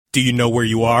Do you know where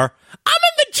you are? I'm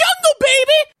in the jungle,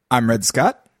 baby! I'm Red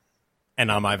Scott. And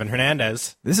I'm Ivan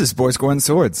Hernandez. This is Boys Going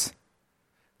Swords.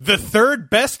 The third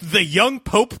best The Young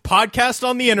Pope podcast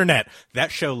on the internet.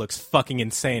 That show looks fucking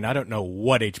insane. I don't know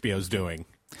what HBO's doing.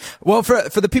 Well, for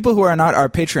the people who are not our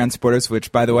Patreon supporters,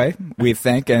 which, by the way, we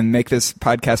thank and make this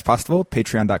podcast possible,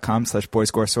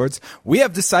 patreon.com/boysgoreswords, we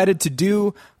have decided to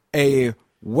do a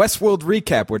Westworld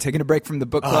recap. We're taking a break from the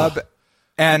book club.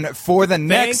 And for the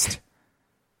next...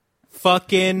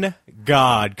 fucking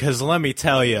God, because let me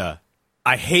tell you,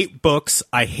 I hate books,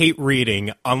 I hate reading,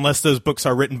 unless those books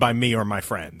are written by me or my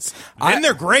friends. Then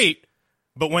they're great,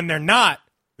 but when they're not,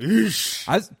 eesh.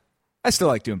 I still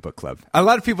like doing book club. A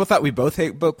lot of people thought we both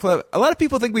hate book club. A lot of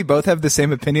people think we both have the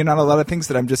same opinion on a lot of things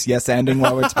that I'm just yes-anding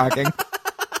while we're talking.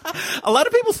 A lot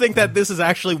of people think that this is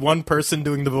actually one person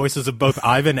doing the voices of both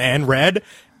Ivan and Red,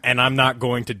 and I'm not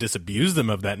going to disabuse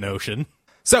them of that notion.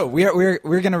 So we're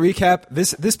going to recap.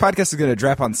 This podcast is going to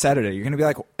drop on Saturday. You're going to be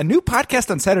like, a new podcast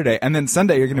on Saturday, and then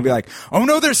Sunday you're going to be like, oh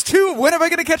no, there's two. When am I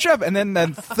going to catch up? And then the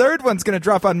third one's going to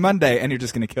drop on Monday, and you're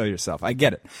just going to kill yourself. I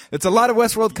get it. It's a lot of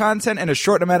Westworld content in a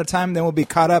short amount of time. Then we'll be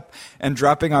caught up and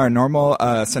dropping our normal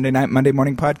Sunday night, Monday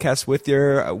morning podcast with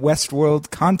your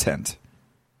Westworld content.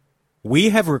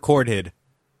 We have recorded,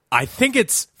 I think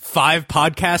it's 5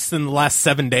 podcasts in the last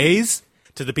 7 days.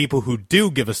 To the people who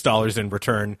do give us dollars in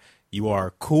return, you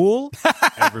are cool.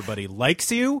 Everybody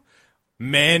likes you.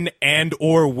 Men and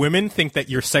or women think that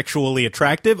you're sexually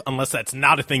attractive, unless that's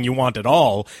not a thing you want at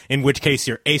all, in which case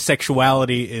your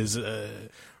asexuality is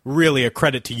really a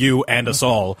credit to you and us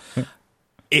all.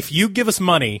 If you give us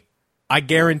money, I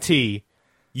guarantee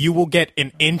you will get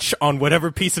an inch on whatever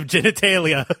piece of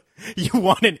genitalia you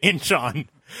want an inch on.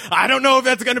 I don't know if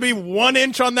that's going to be 1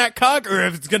 inch on that cock or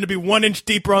if it's going to be 1 inch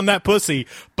deeper on that pussy,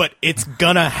 but it's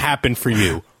going to happen for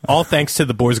you. All thanks to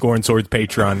the Boys Gore Swords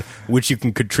Patreon, which you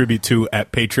can contribute to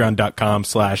at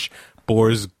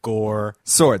patreon.com/BoysGore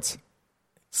Swords.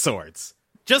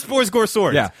 Just Boys Gore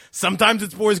Swords. Yeah. Sometimes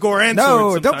it's Boys Gore and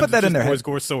Swords. No, don't put that in there. Boys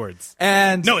Gore Swords.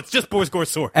 No, it's just Boys Gore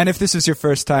Swords. And if this is your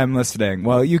first time listening,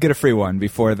 well, you get a free one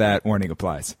before that warning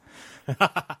applies.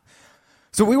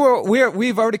 So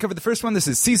we've already covered the first one. This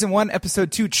is season 1,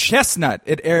 episode 2, Chestnut.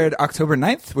 It aired October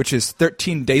 9th, which is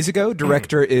 13 days ago.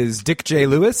 Director is Dick J.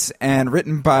 Lewis, and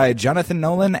written by Jonathan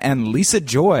Nolan and Lisa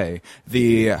Joy,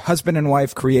 the husband and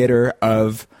wife creator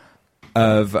of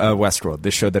Westworld,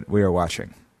 this show that we are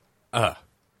watching.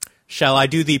 Shall I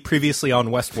do the previously on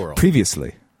Westworld?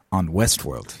 Previously on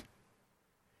Westworld.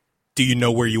 Do you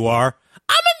know where you are?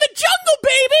 I'm in the jungle,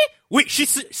 baby! Wait,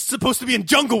 she's supposed to be in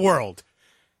Jungle World.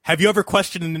 Have you ever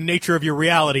questioned the nature of your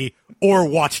reality or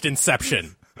watched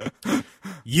Inception?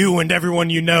 You and everyone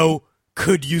you know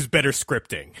could use better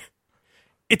scripting.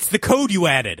 It's the code you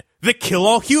added, the Kill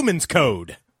All Humans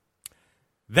code.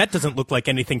 That doesn't look like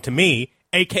anything to me,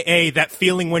 a.k.a. that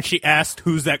feeling when she asked,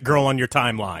 who's that girl on your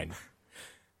timeline?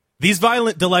 These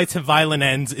violent delights have violent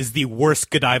ends is the worst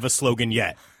Godiva slogan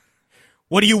yet.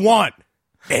 What do you want?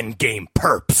 Endgame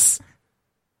perps.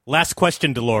 Last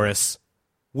question, Dolores.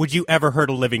 Would you ever hurt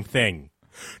a living thing?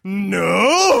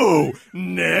 No!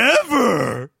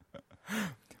 Never!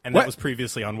 And that was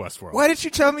previously on Westworld. Why didn't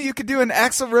you tell me you could do an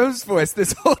Axl Rose voice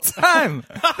this whole time?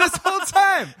 This whole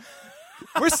time!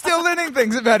 We're still learning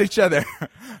things about each other.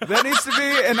 That needs to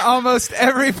be in almost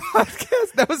every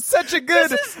podcast. That was such a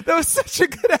good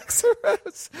Axl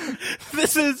Rose.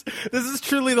 This is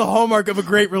truly the hallmark of a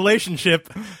great relationship.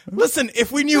 Listen,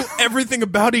 if we knew everything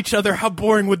about each other, how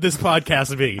boring would this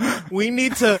podcast be? We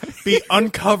need to be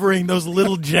uncovering those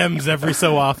little gems every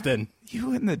so often.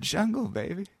 You in the jungle,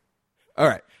 baby. All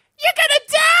right. You're gonna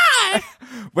die!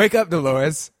 Wake up,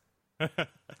 Dolores.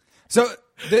 So,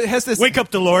 it has this... Wake up,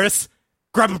 Dolores.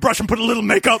 Grab a brush and put a little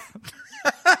makeup.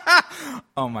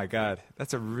 Oh my God,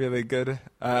 that's a really good.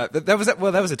 That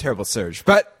was a terrible surge,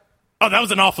 but that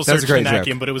was an awful surge to joke.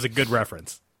 but it was a good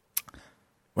reference.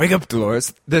 Wake up,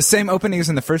 Dolores. The same opening is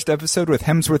in the first episode with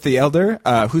Hemsworth the Elder,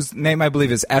 whose name I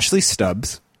believe is Ashley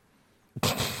Stubbs.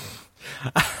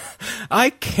 I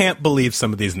can't believe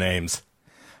some of these names.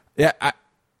 Yeah,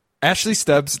 Ashley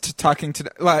Stubbs talking to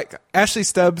Ashley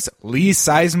Stubbs, Lee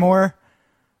Sizemore,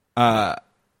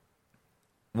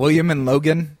 William and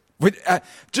Logan.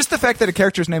 Just the fact that a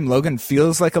character's name Logan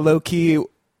feels like a low-key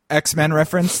X-Men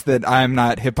reference that I'm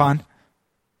not hip on.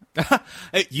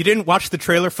 Hey, you didn't watch the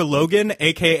trailer for Logan,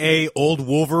 a.k.a. Old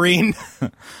Wolverine?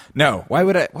 No. Why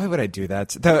would I do that?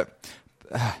 The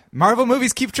Marvel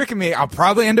movies keep tricking me. I'll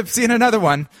probably end up seeing another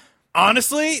one.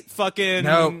 Honestly,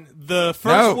 the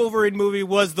first Wolverine movie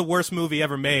was the worst movie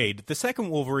ever made. The second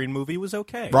Wolverine movie was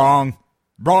okay. Wrong.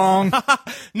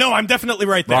 No, I'm definitely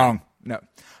right there. Wrong. No.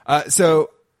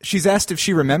 So she's asked if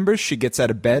she remembers. She gets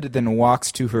out of bed, then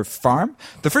walks to her farm.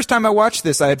 The first time I watched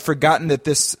this, I had forgotten that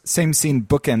this same scene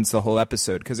bookends the whole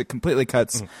episode because it completely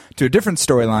cuts to a different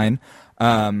storyline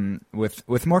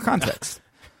with more context.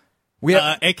 We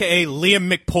have, AKA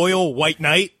Liam McPoyle, White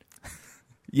Knight.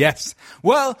 yes.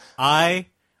 Well,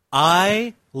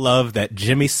 I love that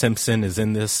Jimmy Simpson is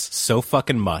in this so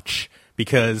fucking much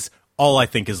because all I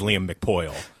think is Liam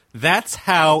McPoyle. That's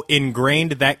how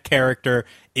ingrained that character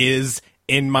is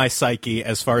in my psyche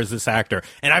as far as this actor.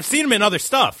 And I've seen him in other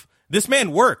stuff. This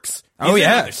man works. He's in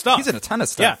other stuff. He's in a ton of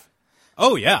stuff. Yeah.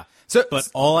 Oh, yeah. So, but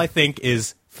all I think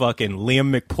is fucking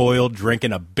Liam McPoyle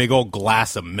drinking a big old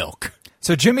glass of milk.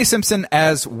 So Jimmy Simpson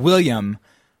as William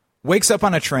wakes up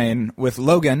on a train with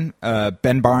Logan,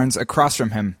 Ben Barnes, across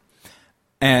from him.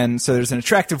 And so there's an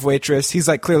attractive waitress. He's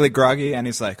like clearly groggy, and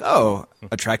he's like, oh,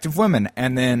 attractive women.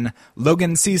 And then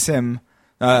Logan sees him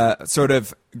sort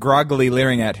of groggily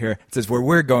leering at her. Says, where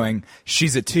we're going,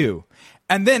 she's a 2.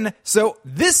 And then, so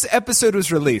this episode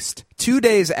was released 2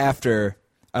 days after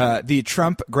the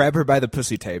Trump grab her by the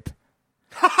pussy tape.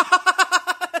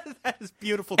 That is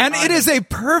beautiful. And timing. it is a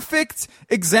perfect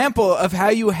example of how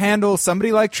you handle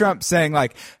somebody like Trump saying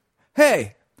like,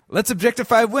 hey, let's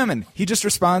objectify women. He just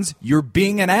responds, you're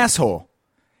being an asshole.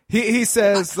 He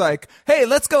says like, hey,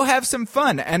 let's go have some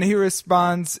fun. And he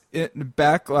responds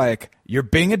back like, you're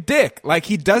being a dick. Like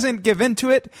he doesn't give into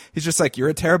it. He's just like, you're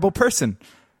a terrible person.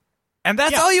 And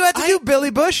that's all you had to do, Billy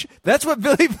Bush. That's what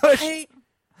Billy Bush.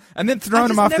 And then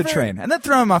throwing him off the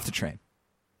train.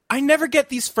 I never get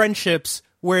these friendships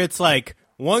where it's like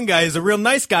one guy is a real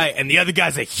nice guy and the other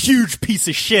guy's a huge piece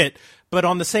of shit. But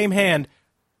on the same hand,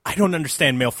 I don't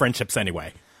understand male friendships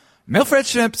anyway. Male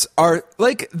friendships are,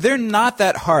 like, they're not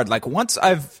that hard. Like, once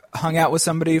I've hung out with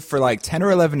somebody for, like, 10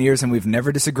 or 11 years and we've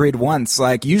never disagreed once,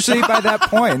 like, usually by that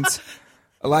point,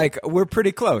 like, we're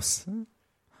pretty close.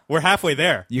 We're halfway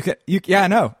there. Yeah, I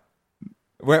know.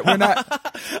 We're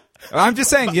not. I'm just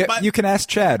saying, you can ask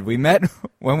Chad. We met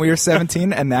when we were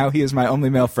 17, and now he is my only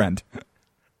male friend.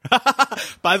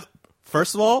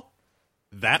 First of all,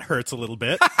 that hurts a little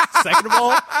bit. Second of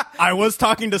all, I was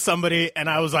talking to somebody, and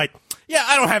I was like, yeah,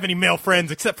 I don't have any male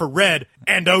friends except for Red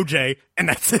and OJ, and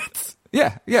that's it.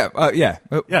 Yeah.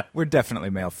 We're definitely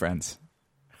male friends.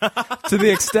 To the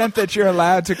extent that you're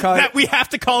allowed to call it... We have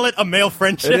to call it a male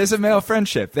friendship? It is a male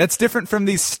friendship. That's different from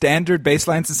the standard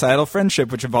baseline societal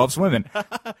friendship, which involves women.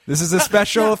 This is a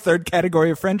special third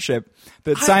category of friendship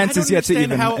that science is yet to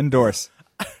even endorse.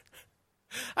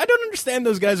 I don't understand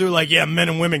those guys who are like, yeah, men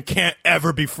and women can't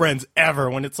ever be friends, ever,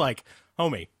 when it's like,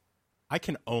 homie, I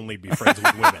can only be friends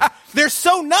with women. They're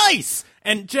so nice!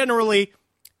 And generally,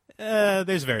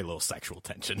 there's very little sexual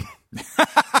tension.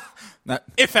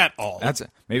 If at all.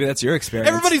 Maybe that's your experience.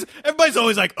 Everybody's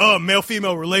always like, oh,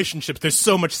 male-female relationships, there's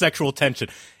so much sexual tension.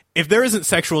 If there isn't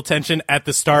sexual tension at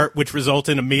the start, which results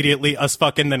in immediately us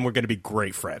fucking, then we're going to be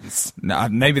great friends. Nah,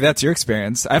 maybe that's your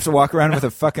experience. I have to walk around with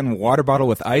a fucking water bottle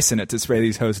with ice in it to spray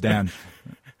these hoes down.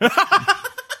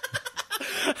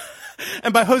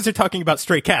 And by hoes, they're talking about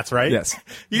stray cats, right? Yes.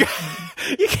 You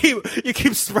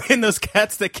keep spraying those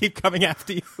cats that keep coming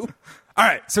after you. All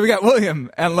right, so we got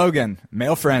William and Logan,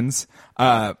 male friends,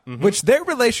 which their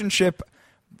relationship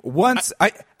once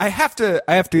I have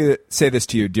to say this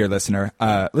to you, dear listener.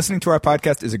 Listening to our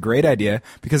podcast is a great idea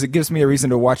because it gives me a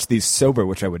reason to watch these sober,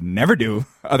 which I would never do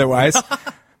otherwise.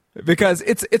 Because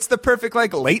it's the perfect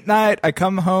like late night. I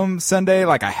come home Sunday,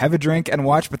 like I have a drink and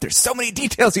watch, but there's so many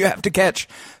details you have to catch.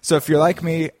 So if you're like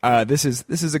me, this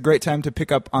is a great time to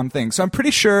pick up on things. So I'm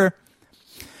pretty sure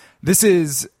this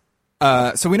is.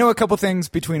 So we know a couple things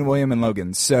between William and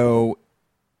Logan. So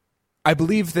I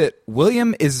believe that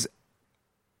William is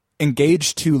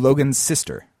engaged to Logan's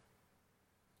sister.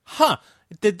 Huh.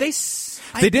 Did they...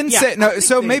 They didn't say... No,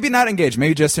 so maybe not engaged.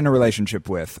 Maybe just in a relationship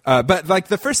with. But like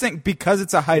the first thing, because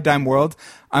it's a high dime world,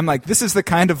 I'm like, this is the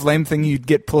kind of lame thing you'd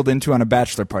get pulled into on a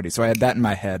bachelor party. So I had that in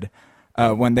my head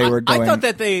when they were going... I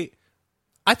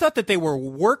thought that they were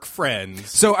work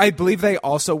friends. So I believe they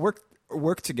also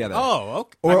work together. Oh,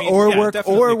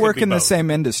 okay. Work in the same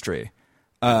industry.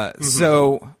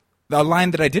 So the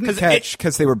line that I didn't catch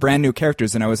because they were brand new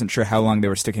characters and I wasn't sure how long they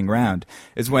were sticking around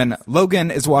is when Logan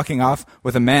is walking off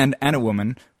with a man and a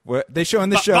woman. Where they show in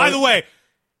the show. By the way,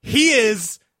 he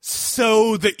is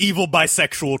so the evil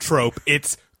bisexual trope.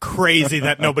 It's crazy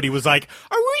that nobody was like,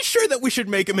 are we sure that we should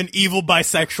make him an evil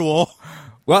bisexual?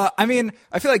 Well, I mean,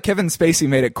 I feel like Kevin Spacey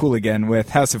made it cool again with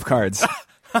House of Cards.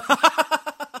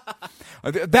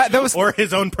 That was, or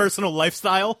his own personal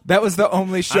lifestyle. That was the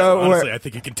only show honestly, where I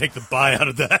think you can take the buy out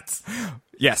of that.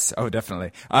 Yes. Oh,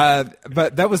 definitely.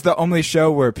 But that was the only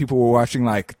show where people were watching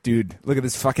like, dude, look at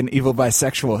this fucking evil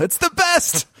bisexual. It's the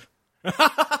best.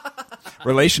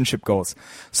 Relationship goals.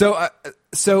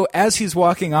 So as he's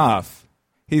walking off,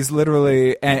 he's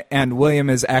literally, and William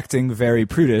is acting very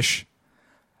prudish.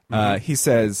 He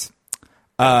says,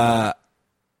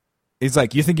 he's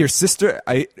like, you think your sister,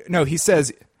 he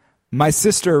says, my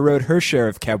sister rode her share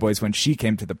of cowboys when she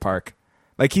came to the park.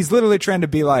 Like, he's literally trying to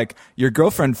be like, your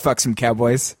girlfriend fucked some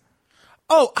cowboys.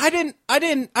 Oh, I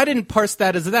didn't parse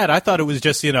that as that. I thought it was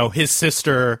just, his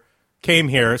sister came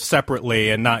here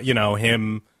separately and not,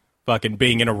 him fucking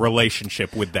being in a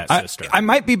relationship with that sister. I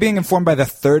might be being informed by the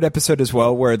third episode as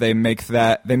well, where they make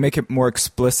it more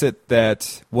explicit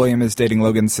that William is dating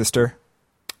Logan's sister.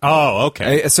 Oh,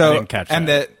 okay. So, I didn't catch and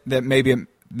that. that maybe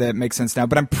that makes sense now,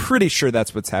 but I'm pretty sure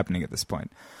that's what's happening at this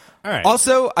point. All right.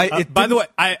 Also, by the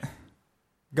way,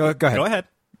 go ahead. Go ahead.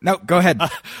 No, go ahead.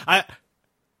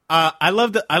 I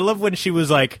love when she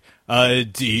was like,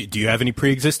 do you have any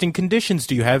pre-existing conditions?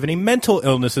 Do you have any mental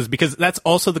illnesses? Because that's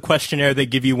also the questionnaire they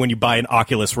give you when you buy an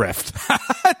Oculus Rift.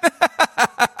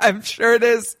 I'm sure it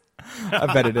is.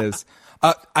 I bet it is.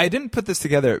 I didn't put this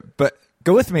together, but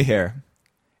go with me here.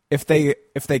 If they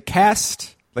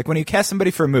cast, like when you cast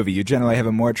somebody for a movie, you generally have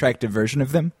a more attractive version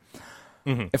of them.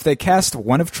 Mm-hmm. If they cast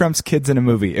one of Trump's kids in a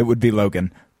movie, it would be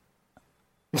Logan.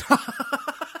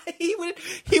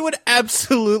 He would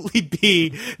absolutely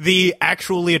be the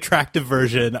actually attractive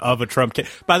version of a Trump kid.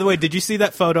 By the way, did you see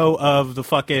that photo of the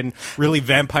fucking really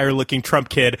vampire-looking Trump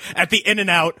kid at the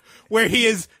In-N-Out where he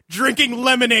is drinking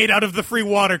lemonade out of the free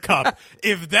water cup?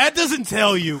 If that doesn't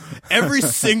tell you every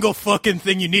single fucking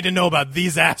thing you need to know about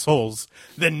these assholes,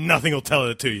 then nothing will tell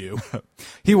it to you.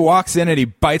 He walks in and he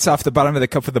bites off the bottom of the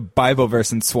cup with a Bible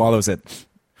verse and swallows it.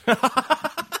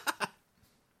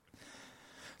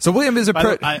 So William is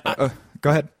approached. Go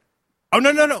ahead. Oh,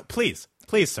 no. Please,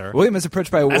 sir. William is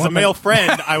approached by a woman. As a male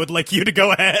friend, I would like you to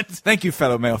go ahead. Thank you,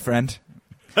 fellow male friend.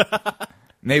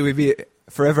 May we be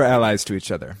forever allies to each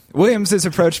other. Williams is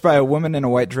approached by a woman in a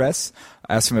white dress.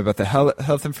 I asked him about the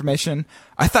health information.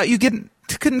 I thought you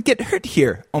couldn't get hurt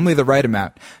here. Only the right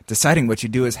amount. Deciding what you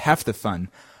do is half the fun.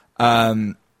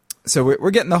 So we're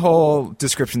getting the whole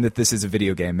description that this is a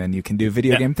video game and you can do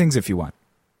video game things if you want.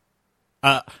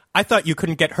 I thought you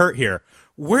couldn't get hurt here.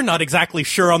 We're not exactly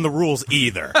sure on the rules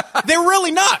either. They're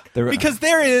really not. Because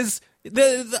there is...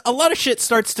 a lot of shit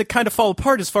starts to kind of fall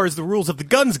apart as far as the rules of the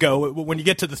guns go when you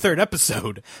get to the third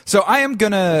episode. So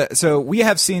we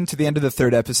have seen to the end of the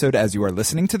third episode as you are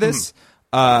listening to this.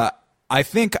 I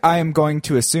think I am going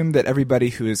to assume that everybody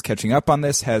who is catching up on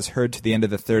this has heard to the end of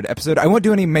the third episode. I won't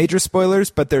do any major spoilers,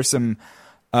 but there's some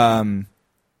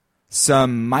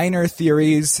minor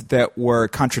theories that were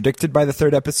contradicted by the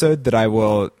third episode that I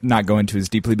will not go into as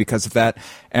deeply because of that,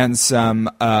 and some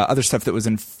other stuff that was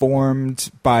informed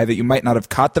by that you might not have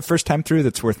caught the first time through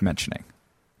that's worth mentioning.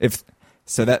 I'm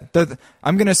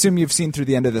going to assume you've seen through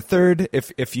the end of the third.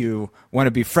 If you want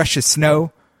to be fresh as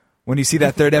snow when you see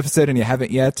that third episode and you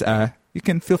haven't yet, you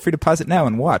can feel free to pause it now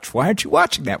and watch. Why aren't you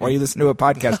watching that while you listen to a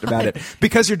podcast about it?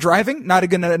 Because you're driving? Not a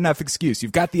good enough excuse.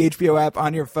 You've got the HBO app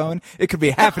on your phone. It could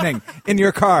be happening in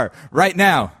your car right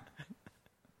now.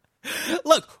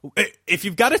 Look, if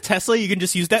you've got a Tesla, you can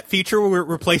just use that feature where it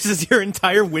replaces your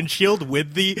entire windshield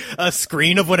with the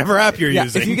screen of whatever app you're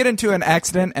using. If you get into an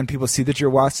accident and people see that you're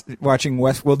watching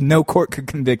Westworld, no court could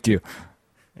convict you.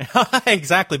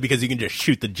 Exactly, because you can just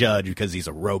shoot the judge because he's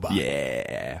a robot.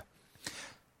 Yeah.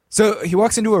 So he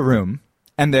walks into a room,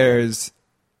 and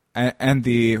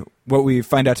what we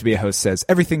find out to be a host says,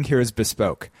 everything here is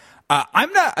bespoke.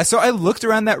 So I looked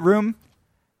around that room.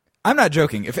 I'm not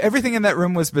joking. If everything in that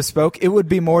room was bespoke, it would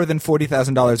be more than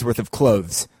 $40,000 worth of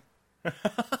clothes.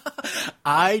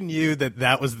 I knew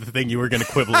that was the thing you were going to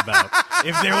quibble about.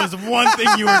 If there was one thing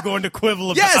you were going to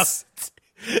quibble about. Yes!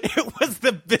 It was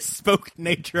the bespoke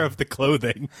nature of the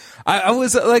clothing. I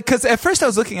was like, because at first I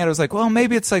was looking at it, I was like, well,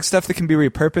 maybe it's like stuff that can be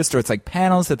repurposed, or it's like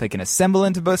panels that they can assemble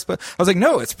into bespoke. I was like,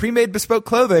 no, it's pre-made bespoke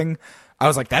clothing. I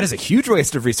was like, that is a huge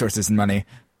waste of resources and money.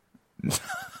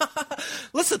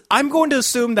 Listen, I'm going to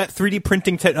assume that 3D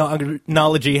printing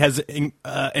technology has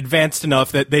advanced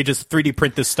enough that they just 3D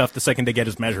print this stuff the second they get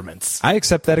his measurements. I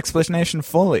accept that explanation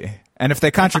fully. And if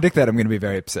they contradict that, I'm going to be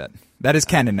very upset. That is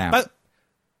canon now.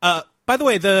 By the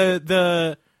way,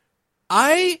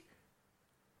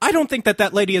 I don't think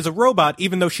that lady is a robot,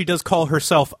 even though she does call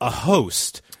herself a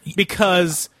host,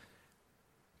 because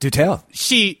do tell.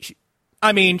 She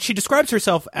describes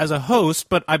herself as a host,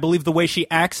 but I believe the way she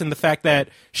acts and the fact that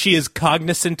she is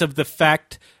cognizant of the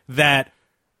fact that,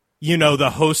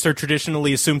 the hosts are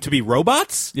traditionally assumed to be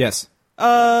robots. Yes.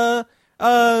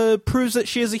 proves that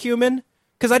she is a human?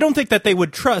 Because I don't think that they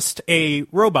would trust a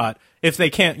robot if they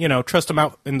can't, trust them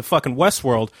out in the fucking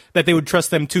Westworld, that they would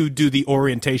trust them to do the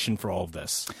orientation for all of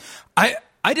this. I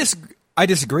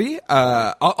disagree.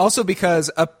 Also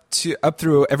because up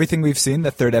through everything we've seen,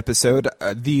 the third episode,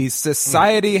 the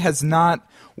society has not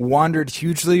wandered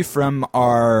hugely from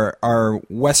our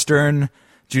Western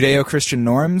Judeo-Christian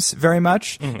norms very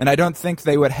much, and I don't think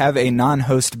they would have a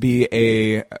non-host be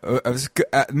the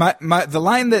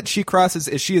line that she crosses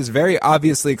is she is very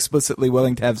obviously explicitly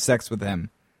willing to have sex with him.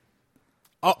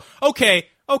 Oh,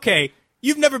 okay.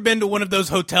 You've never been to one of those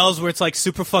hotels where it's like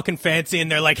super fucking fancy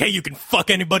and they're like, hey, you can fuck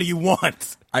anybody you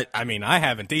want. I mean, I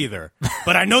haven't either,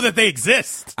 but I know that they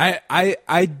exist.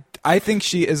 I think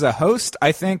she is a host.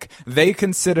 I think they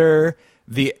consider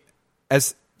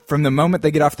from the moment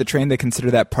they get off the train, they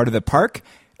consider that part of the park.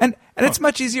 And it's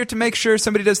much easier to make sure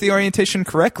somebody does the orientation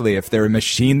correctly if they're a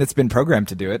machine that's been programmed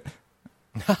to do it.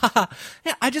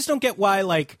 Yeah, I just don't get why,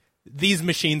 like, these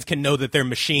machines can know that they're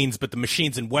machines, but the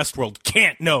machines in Westworld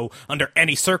can't know under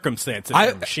any circumstance that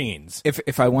they're machines.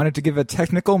 If I wanted to give a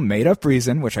technical, made-up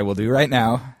reason, which I will do right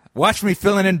now, watch me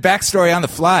filling in backstory on the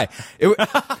fly.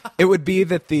 It would be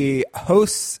that the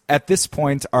hosts at this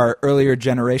point are earlier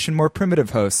generation, more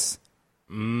primitive hosts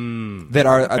that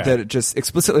are just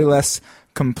explicitly less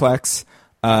complex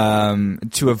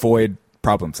to avoid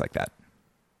problems like that.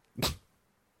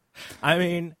 I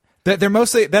mean, they're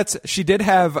mostly she did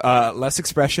have less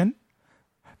expression.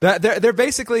 They're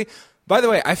basically. By the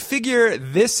way, I figure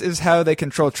this is how they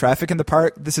control traffic in the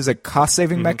park. This is a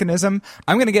cost-saving mechanism.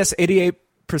 I'm going to guess 88%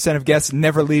 of guests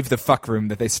never leave the fuck room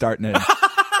that they start in.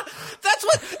 That's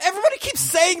what everybody keeps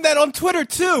saying that on Twitter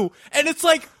too, and it's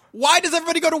like, why does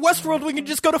everybody go to Westworld when we can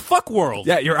just go to Fuck World?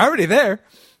 Yeah, you're already there.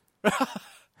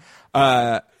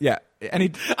 Yeah.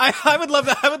 I would love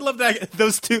that. I would love that.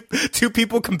 Those two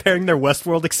people comparing their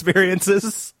Westworld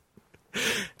experiences.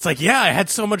 It's like, yeah, I had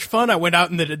so much fun. I went out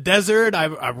in the desert.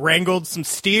 I wrangled some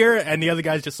steer, and the other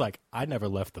guy's just like, I never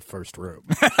left the first room.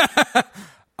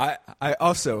 I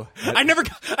never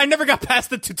got past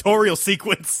the tutorial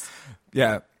sequence.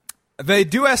 Yeah. They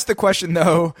do ask the question,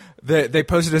 though. They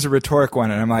pose it as a rhetoric one,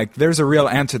 and I'm like, there's a real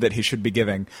answer that he should be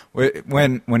giving.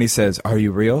 When he says, "Are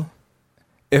you real?"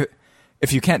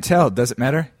 If you can't tell, does it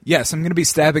matter? Yes, I'm going to be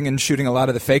stabbing and shooting a lot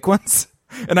of the fake ones,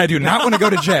 and I do not want to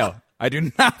go to jail. I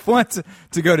do not want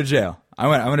to go to jail. I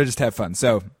want to just have fun.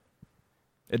 So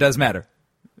it does matter.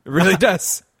 It really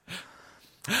does.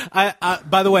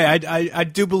 By the way, I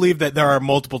do believe that there are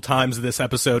multiple times in this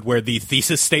episode where the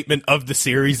thesis statement of the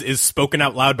series is spoken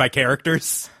out loud by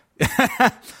characters.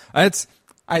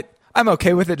 I'm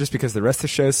okay with it just because the rest of the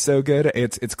show is so good.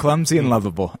 It's clumsy and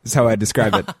lovable is how I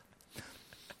describe it.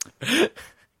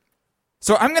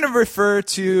 So I'm going to refer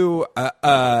to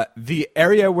the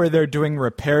area where they're doing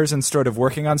repairs and sort of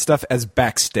working on stuff as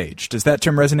backstage. Does that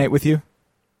term resonate with you?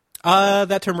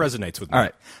 That term resonates with me. All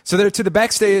right. So they're to the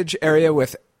backstage area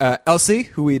with Elsie,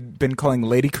 who we'd been calling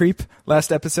Lady Creep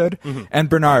last episode, and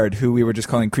Bernard, who we were just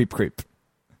calling Creep Creep.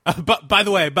 But by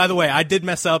the way, I did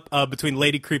mess up between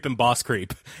Lady Creep and Boss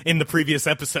Creep in the previous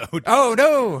episode. Oh,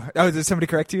 no. Oh, did somebody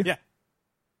correct you? Yeah.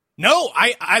 No,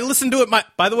 I listened to it.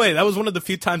 By the way, that was one of the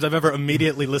few times I've ever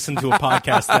immediately listened to a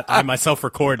podcast that I myself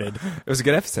recorded. It was a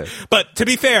good episode. But to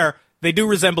be fair, they do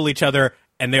resemble each other,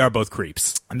 and they are both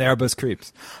creeps.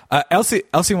 Elsie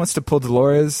wants to pull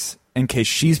Dolores in case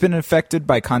she's been infected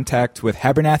by contact with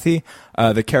Abernathy,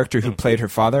 the character who played her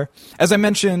father. As I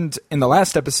mentioned in the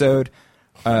last episode,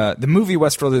 the movie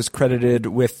Westworld is credited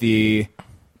with the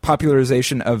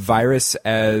popularization of virus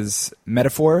as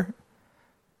metaphor.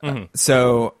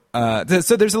 So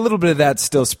there's a little bit of that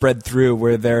still spread through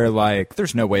where they're like,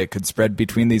 there's no way it could spread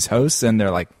between these hosts. And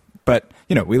they're like, but,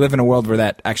 we live in a world where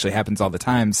that actually happens all the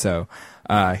time. So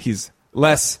he's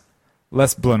less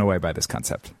blown away by this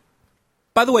concept.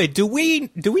 By the way, do we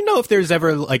know if there's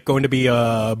ever like going to be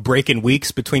a break in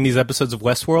weeks between these episodes of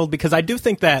Westworld? Because I do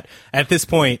think that at this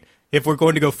point, if we're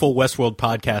going to go full Westworld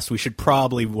podcast, we should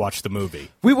probably watch the movie.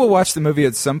 We will watch the movie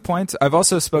at some point. I've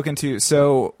also spoken to,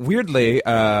 so weirdly,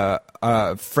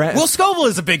 Will Scoville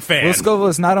is a big fan. Will Scoville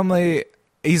is not only,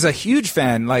 he's a huge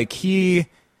fan, like he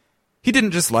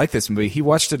didn't just like this movie, he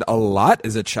watched it a lot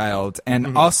as a child.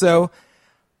 And also,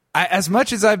 as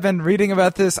much as I've been reading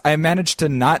about this, I managed to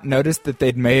not notice that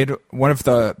they'd made one of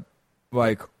the,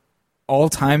 like,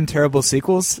 all-time terrible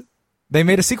sequels. They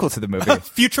made a sequel to the movie.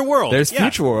 Future World. There's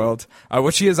Future World,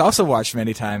 which he has also watched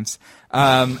many times.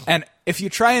 And if you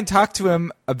try and talk to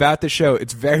him about the show,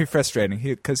 it's very frustrating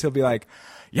because he'll be like,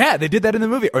 yeah, they did that in the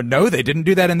movie. Or no, they didn't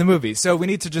do that in the movie. So we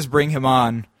need to just bring him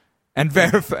on and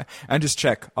verify and just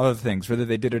check all of the things, whether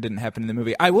they did or didn't happen in the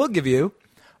movie. I will give you,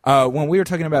 when we were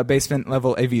talking about basement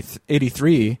level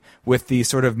 83 with the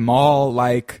sort of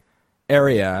mall-like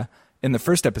area in the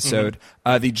first episode,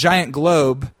 the giant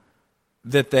globe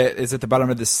that is at the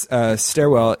bottom of this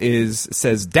stairwell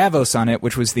says Davos on it,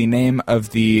 which was the name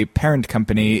of the parent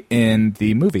company in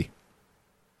the movie.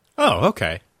 Oh,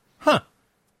 okay. Huh.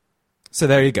 So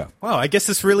there you go. Wow, I guess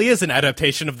this really is an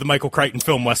adaptation of the Michael Crichton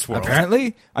film Westworld.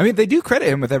 Apparently. I mean, they do credit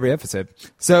him with every episode.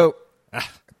 So,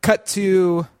 cut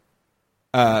to...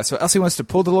 so Elsie wants to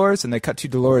pull Dolores, and they cut to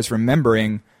Dolores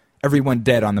remembering everyone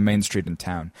dead on the main street in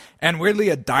town. And weirdly,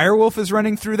 a direwolf is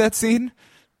running through that scene.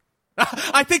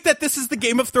 I think that this is the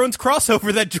Game of Thrones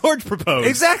crossover that George proposed.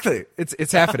 Exactly.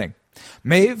 It's happening.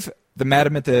 Maeve, the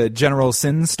madam at the General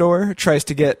Sin store, tries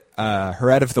to get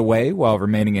her out of the way while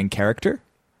remaining in character.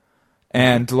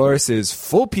 And Dolores is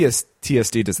full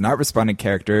PTSD, does not respond in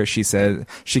character. She says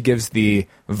she gives the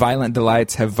violent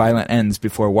delights have violent ends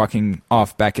before walking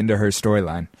off back into her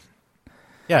storyline.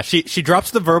 Yeah, she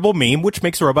drops the verbal meme, which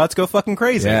makes robots go fucking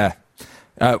crazy. Yeah.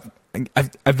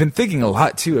 I've been thinking a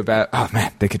lot, too, about, oh,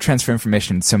 man, they could transfer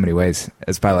information in so many ways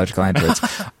as biological androids.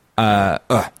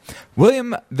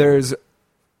 William, there's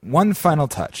one final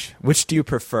touch. Which do you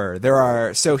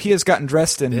prefer? So he has gotten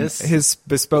dressed in his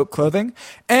bespoke clothing.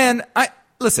 And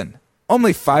listen,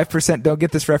 only 5% don't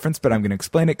get this reference, but I'm going to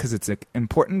explain it because it's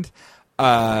important.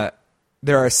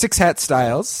 There are 6 hat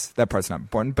styles. That part's not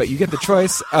important, but you get the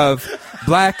choice of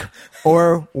black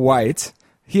or white.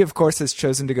 He, of course, has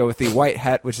chosen to go with the white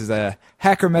hat, which is a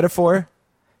hacker metaphor.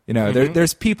 You know,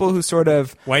 there's people who sort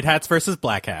of... White hats versus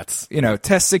black hats. You know,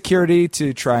 test security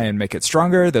to try and make it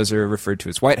stronger. Those are referred to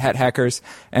as white hat hackers.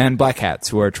 And black hats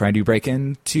who are trying to break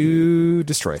in to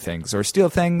destroy things or steal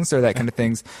things or that kind of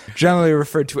things. Generally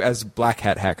referred to as black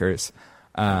hat hackers.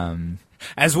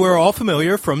 As we're all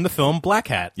familiar from the film Black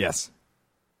Hat. Yes.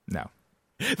 No.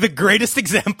 The greatest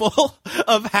example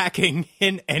of hacking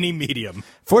in any medium.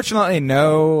 Fortunately,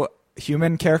 no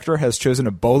human character has chosen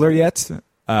a bowler yet,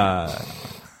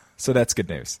 so that's good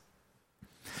news.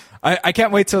 I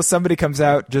can't wait till somebody comes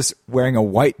out just wearing a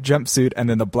white jumpsuit and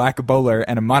then the black bowler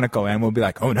and a monocle, and we'll be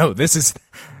like, "Oh no, this is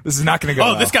not going to go."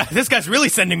 Oh, well. this guy's really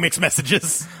sending mixed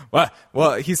messages.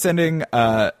 Well, he's sending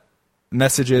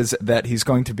messages that he's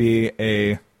going to be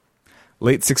a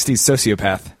late 60s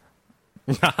sociopath.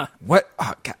 What?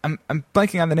 Oh, God, I'm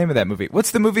blanking on the name of that movie.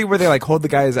 What's the movie where they like hold the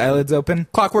guy's eyelids open?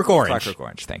 Clockwork Orange. Clockwork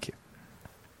Orange. Thank you.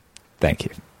 Thank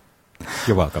you.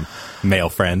 You're welcome, male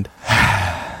friend.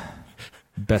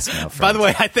 Best male friend. By the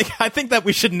way, I think that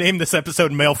we should name this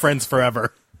episode "Male Friends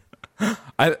Forever."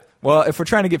 Well, if we're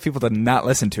trying to get people to not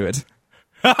listen to it.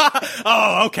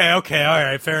 Oh, okay, all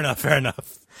right, fair enough.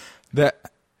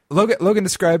 Logan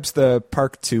describes the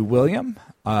park to William.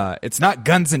 It's not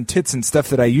guns and tits and stuff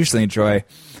that I usually enjoy.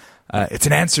 It's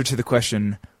an answer to the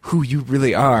question, who you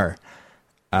really are.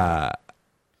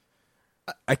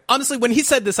 Honestly, when he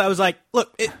said this, I was like,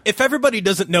 look, if everybody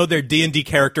doesn't know their D&D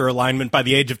character alignment by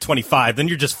the age of 25, then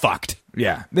you're just fucked.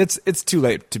 Yeah, it's too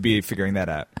late to be figuring that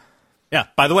out. Yeah,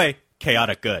 by the way,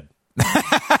 chaotic good.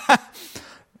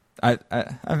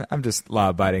 I'm just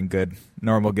law-abiding good,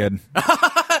 normal good.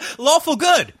 Lawful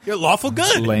good. You're lawful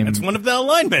good. Lame. That's one of the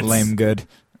alignments. Lame good.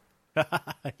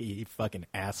 You fucking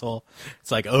asshole.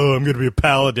 It's like, oh, I'm going to be a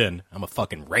paladin. I'm a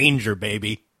fucking ranger,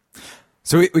 baby.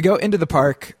 So we go into the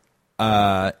park,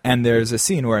 and there's a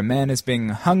scene where a man is being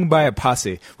hung by a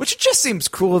posse, which just seems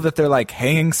cool that they're like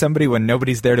hanging somebody when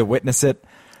nobody's there to witness it.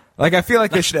 Like, I feel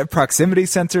like they should have proximity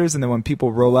sensors, and then when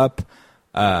people roll up,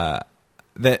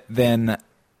 then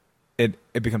it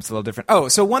becomes a little different. Oh,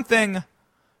 so one thing,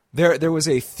 there was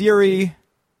a theory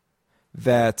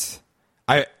that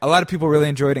a lot of people really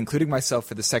enjoyed, including myself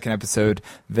for the second episode,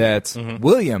 that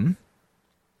William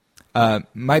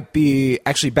might be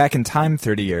actually back in time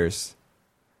 30 years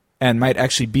and might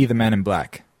actually be the Man in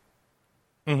Black.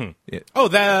 Mm-hmm. Yeah. Oh,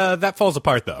 that falls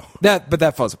apart, though. But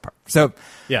that falls apart. So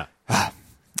yeah,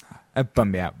 that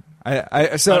bummed me out.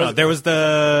 There was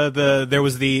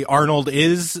the Arnold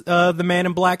is the Man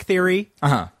in Black theory.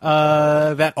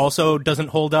 That also doesn't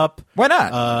hold up. Why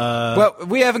not?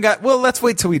 Let's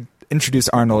wait till we introduce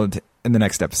Arnold in the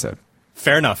next episode.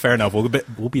 Fair enough. We'll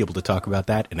be able to talk about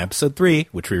that in episode 3,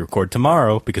 which we record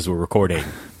tomorrow because we're recording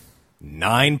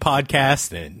 9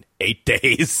 podcasts in 8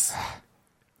 days.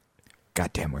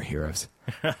 Goddamn, we're heroes.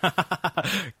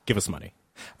 Give us money.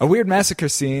 A weird massacre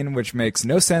scene which makes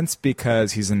no sense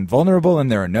because he's invulnerable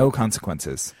and there are no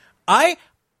consequences. I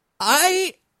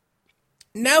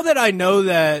now that I know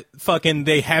that fucking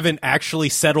they haven't actually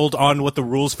settled on what the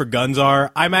rules for guns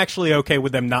are, I'm actually okay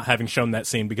with them not having shown that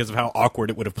scene because of how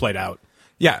awkward it would have played out.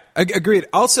 Yeah, agreed.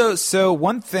 Also, so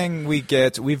one thing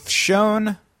we've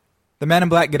shown the Man in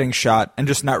Black getting shot and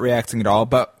just not reacting at all,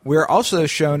 but we're also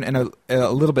shown in a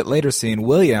little bit later scene,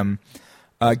 William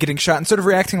getting shot and sort of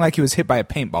reacting like he was hit by a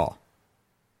paintball.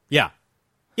 Yeah.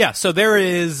 Yeah, so there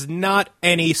is not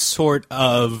any sort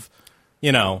of,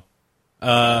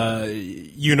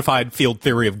 unified field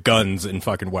theory of guns in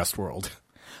fucking Westworld.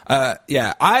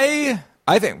 Yeah, I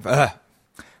think,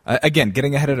 again,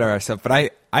 getting ahead of ourselves,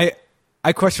 but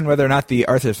I question whether or not the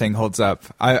Arthur thing holds up.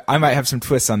 I might have some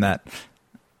twists on that.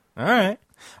 All right.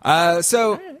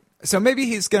 So maybe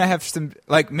he's going to have some,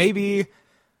 maybe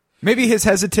his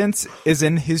hesitance is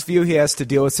in his view he has to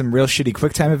deal with some real shitty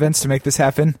QuickTime events to make this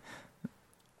happen.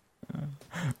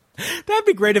 That'd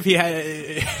be great if he had,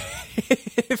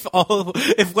 if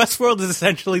Westworld is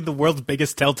essentially the world's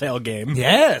biggest Telltale game.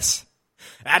 Yes.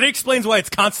 That explains why it's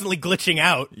constantly glitching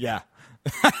out. Yeah.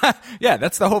 Yeah,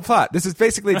 that's the whole plot. This is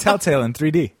basically Telltale in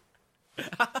 3D.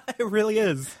 It really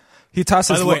is. He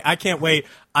tosses. By the way, I can't wait.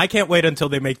 I can't wait until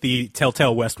they make the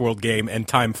Telltale Westworld game and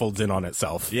time folds in on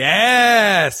itself.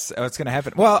 Yes. Oh, it's going to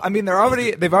happen. Well, I mean,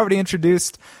 they've already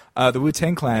introduced the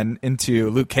Wu-Tang Clan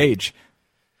into Luke Cage,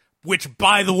 which,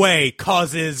 by the way,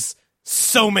 causes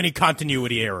so many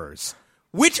continuity errors,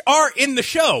 which are in the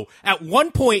show. At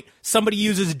one point, somebody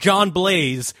uses John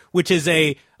Blaze, which is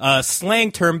a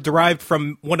slang term derived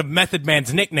from one of Method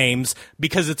Man's nicknames,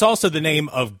 because it's also the name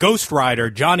of Ghost Rider,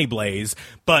 Johnny Blaze.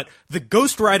 But the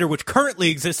Ghost Rider, which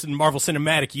currently exists in the Marvel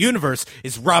Cinematic Universe,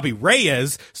 is Robbie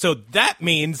Reyes. So that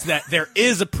means that there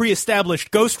is a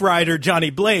pre-established Ghost Rider, Johnny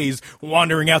Blaze,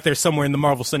 wandering out there somewhere in the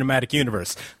Marvel Cinematic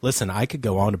Universe. Listen, I could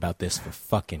go on about this for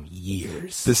fucking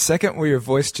years. The second where your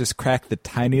voice just cracked the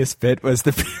tiniest bit was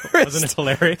the purest, wasn't it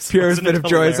hilarious? Purest bit of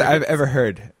joy I've ever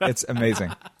heard. It's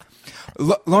amazing.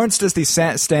 Lawrence does the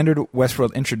standard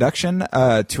Westworld introduction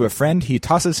to a friend. He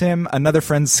tosses him another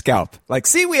friend's scalp. Like,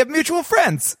 see, we have mutual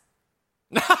friends.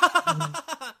 We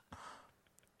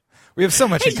have so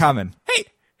much in common. Hey,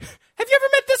 have you ever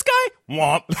met this guy?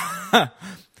 Womp.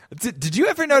 Did you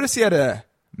ever notice he had a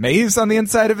maze on the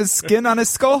inside of his skin on his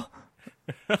skull?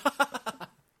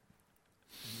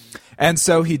 And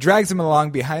so he drags him along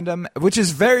behind him, which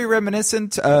is very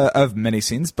reminiscent of many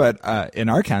scenes, but in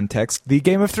our context, the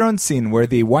Game of Thrones scene where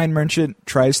the wine merchant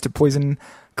tries to poison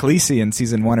Khaleesi in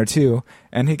season 1 or 2,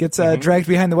 and he gets dragged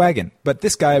behind the wagon. But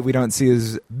this guy, we don't see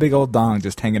his big old dong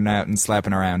just hanging out and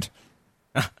slapping around.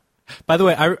 By the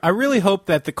way, I really hope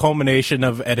that the culmination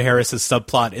of Ed Harris's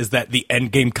subplot is that the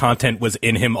endgame content was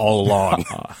in him all along.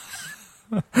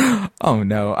 Oh,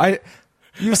 no.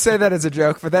 You say that as a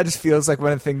joke, but that just feels like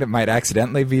one thing that might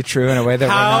accidentally be true in a way that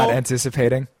we're not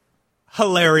anticipating.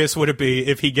 Hilarious would it be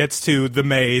if he gets to the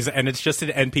maze and it's just an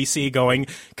NPC going,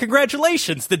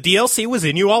 "Congratulations, the DLC was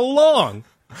in you all along."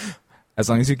 As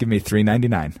long as you give me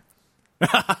 $3.99.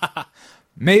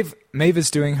 Maeve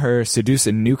is doing her seduce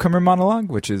a newcomer monologue,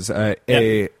 which is an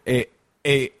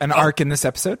arc in this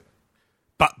episode.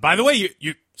 But by the way,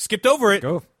 you skipped over it.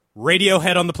 Go.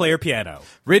 Radiohead on the player piano.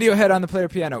 Radiohead on the player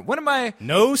piano. One of my...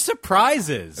 No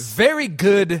surprises. Very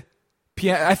good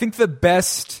piano. I think the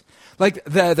best... Like,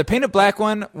 the Painted Black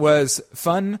one was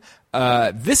fun.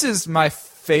 This is my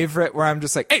favorite where I'm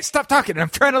just like, hey, stop talking. I'm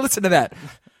trying to listen to that.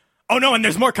 Oh, no, and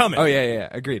there's more coming. Oh, yeah.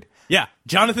 Agreed. Yeah.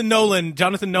 Jonathan Nolan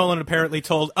apparently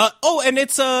told... and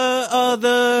it's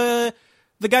the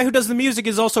guy who does the music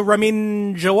is also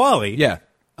Ramin Djawadi. Yeah.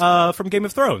 From Game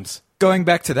of Thrones. Going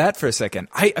back to that for a second,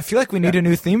 I feel like we need a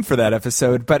new theme for that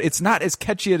episode, but it's not as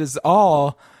catchy as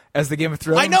all as the Game of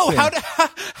Thrones. I know. Theme.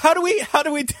 How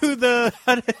do we do the?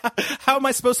 How am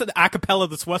I supposed to acapella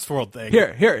this Westworld thing?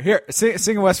 Here.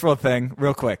 Sing a Westworld thing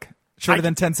real quick. Shorter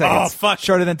than 10 seconds. Oh fuck!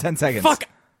 Shorter than 10 seconds. Fuck!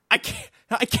 I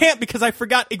can't because I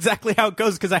forgot exactly how it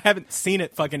goes because I haven't seen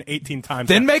it fucking 18 times.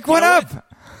 Then make one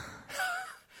up.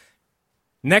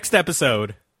 Next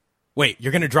episode. Wait,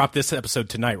 you're gonna drop this episode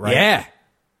tonight, right? Yeah.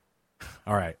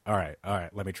 All right.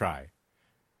 Let me try.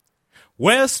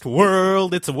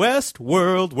 Westworld, it's a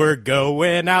Westworld. We're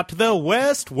going out to the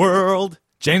Westworld.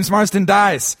 James Marsden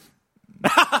dies.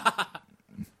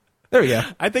 There we go.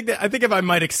 I think if I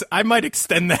might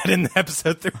extend that in the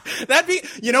episode 3. That'd be,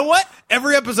 you know what?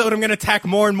 Every episode I'm going to tack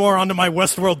more and more onto my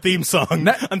Westworld theme song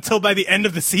until by the end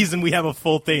of the season we have a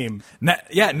full theme.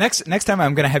 Next time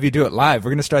I'm going to have you do it live.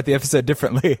 We're going to start the episode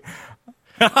differently.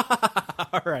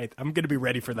 All right. I'm going to be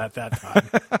ready for that time.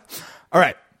 All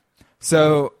right.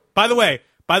 So, by the way,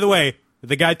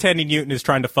 the guy Tandy Newton is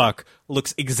trying to fuck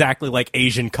looks exactly like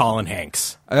Asian Colin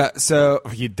Hanks. So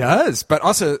he does, but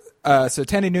also, so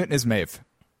Tandy Newton is Maeve,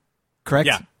 correct?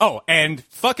 Yeah. Oh, and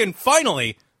fucking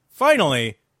finally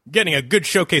getting a good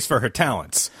showcase for her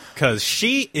talents. because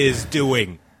she is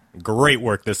doing great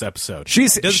work this episode. She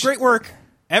does great work.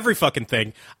 Every fucking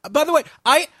thing. By the way,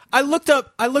 I looked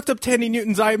up Thandie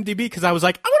Newton's IMDb because I was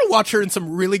like, I want to watch her in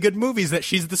some really good movies that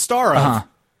she's the star of.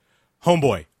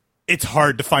 Homeboy, it's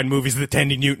hard to find movies that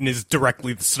Thandie Newton is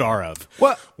directly the star of.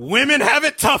 Well, women have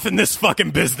it tough in this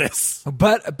fucking business.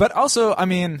 But also, I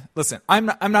mean, listen,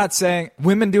 I'm not saying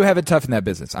women do have it tough in that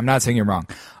business. I'm not saying you're wrong.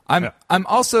 I'm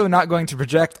also not going to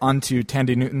project onto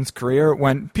Thandie Newton's career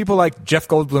when people like Jeff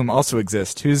Goldblum also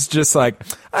exist, who's just like,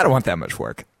 I don't want that much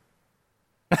work.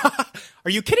 Are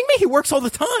you kidding me? He works all the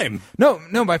time. No,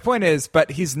 my point is,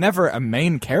 but he's never a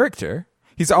main character.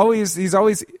 He's always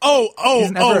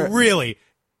really?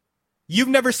 You've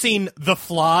never seen The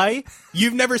Fly?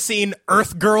 You've never seen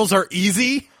Earth Girls Are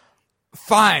Easy?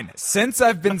 Fine. Since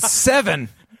I've been 7.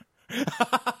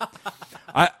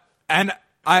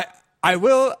 I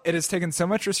will, it has taken so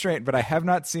much restraint, but I have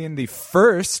not seen the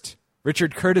first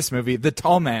Richard Curtis movie, The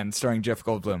Tall Man, starring Jeff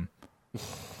Goldblum.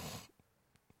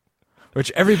 Which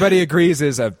everybody agrees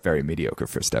is a very mediocre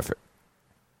first effort.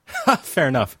 Fair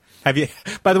enough. Have you?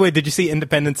 By the way, did you see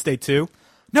Independence Day 2?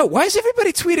 No, why is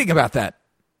everybody tweeting about that?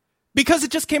 Because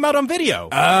it just came out on video.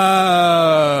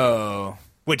 Oh.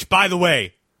 Which, by the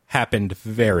way, happened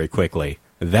very quickly.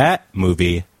 That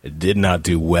movie did not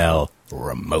do well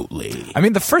remotely. I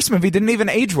mean, the first movie didn't even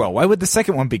age well. Why would the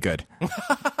second one be good?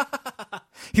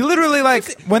 He literally,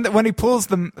 like, when he pulls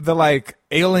the like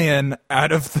alien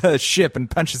out of the ship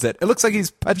and punches it, it looks like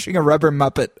he's punching a rubber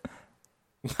Muppet.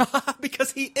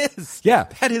 Because he is. Yeah.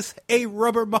 That is a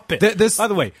rubber Muppet. By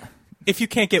the way, if you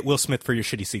can't get Will Smith for your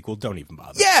shitty sequel, don't even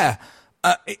bother. Yeah.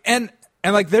 And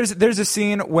like there's a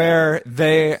scene where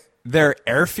their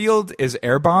airfield is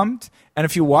air bombed, and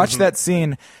if you watch that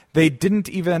scene, they didn't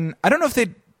even, I don't know if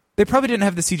they probably didn't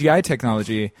have the CGI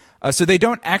technology, so they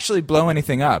don't actually blow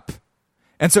anything up.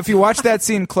 And so if you watch that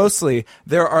scene closely,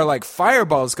 there are like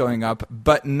fireballs going up,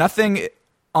 but nothing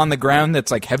on the ground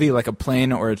that's like heavy, like a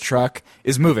plane or a truck,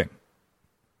 is moving.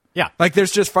 Yeah. Like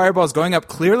there's just fireballs going up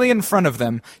clearly in front of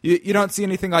them. You don't see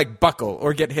anything like buckle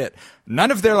or get hit. None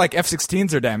of their like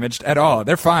F-16s are damaged at all.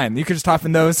 They're fine. You can just hop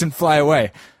in those and fly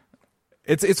away.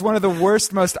 It's one of the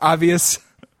worst, most obvious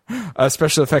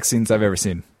special effects scenes I've ever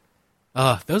seen.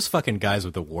 Those fucking guys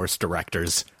with the worst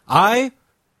directors. I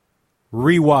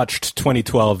rewatched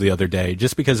 2012 the other day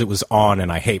just because it was on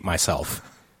and I hate myself.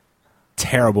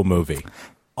 Terrible movie.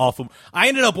 Awful. I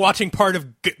ended up watching part of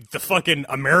the fucking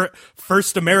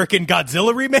first American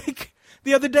Godzilla remake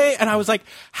the other day, and I was like,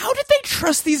 how did they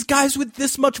trust these guys with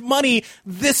this much money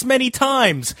this many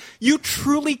times? You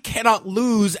truly cannot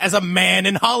lose as a man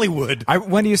in Hollywood.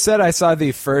 When you said I saw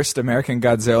the first American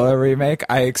Godzilla remake,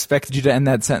 I expected you to end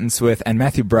that sentence with, and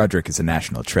Matthew Broderick is a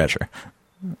national treasure.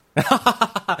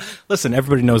 Listen,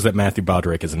 everybody knows that Matthew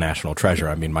Broderick is a national treasure.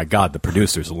 I mean, my God, the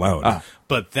producers alone.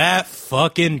 But that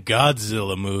fucking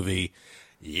Godzilla movie,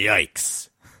 yikes.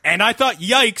 And I thought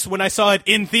yikes when I saw it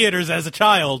in theaters as a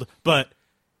child, but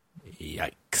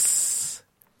yikes.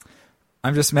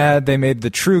 I'm just mad they made the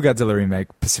true Godzilla remake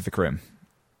Pacific Rim.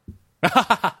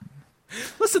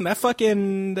 Listen, that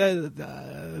fucking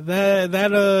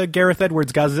that Gareth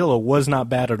Edwards Godzilla was not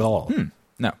bad at all.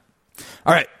 No.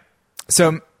 All right.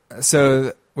 So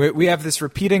we have this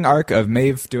repeating arc of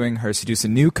Maeve doing her seduce a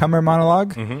newcomer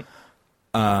monologue.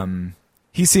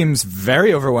 He seems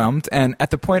very overwhelmed, and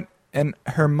at the point in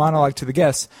her monologue to the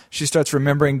guests, she starts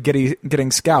remembering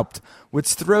getting scalped,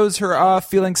 which throws her off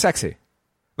feeling sexy.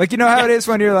 Like, you know how it is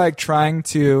when you're like trying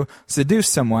to seduce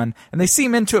someone and they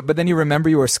seem into it, but then you remember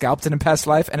you were scalped in a past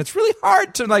life, and it's really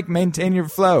hard to like maintain your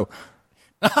flow.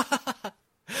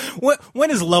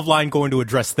 When is Loveline going to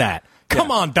address that? Come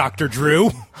on, Dr.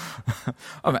 Drew.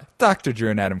 Oh man, Dr. Drew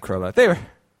and Adam Carolla, they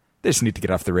just need to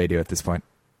get off the radio at this point.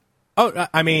 Oh,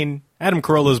 I mean, Adam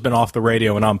Carolla's been off the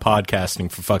radio and on podcasting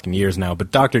for fucking years now,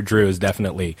 but Dr. Drew is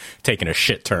definitely taking a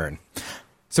shit turn.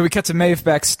 So we cut to Maeve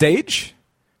backstage.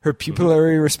 Her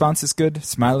pupillary response is good.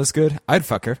 Smile is good. I'd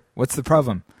fuck her. What's the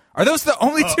problem? Are those the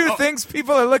only two things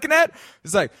people are looking at?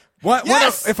 It's like,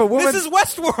 if a woman, this is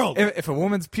Westworld. If a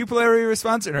woman's pupillary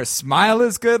response and her smile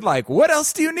is good, like, what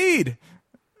else do you need?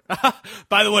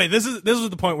 By the way, this was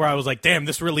the point where I was like, damn,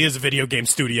 this really is a video game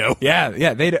studio. Yeah,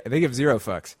 they give zero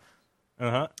fucks.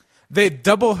 They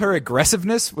double her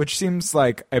aggressiveness, which seems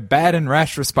like a bad and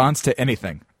rash response to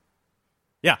anything.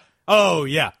 Yeah. Oh,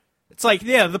 yeah. It's like,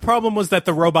 yeah, the problem was that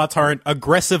the robots aren't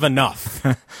aggressive enough.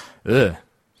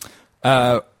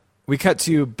 Ugh. We cut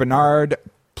to Bernard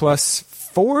plus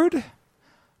Ford.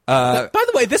 By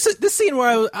the way, this scene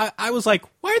where I was like,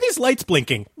 why are these lights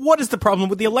blinking? What is the problem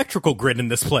with the electrical grid in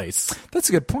this place? That's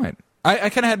a good point. I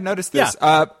kind of had noticed this.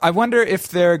 Yeah. I wonder if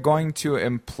they're going to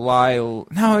imply.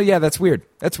 No, yeah, that's weird.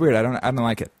 That's weird. I don't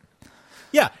like it.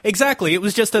 Yeah, exactly. It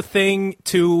was just a thing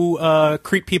to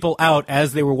creep people out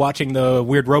as they were watching the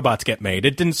weird robots get made.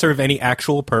 It didn't serve any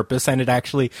actual purpose, and it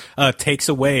actually takes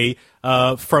away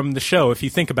from the show if you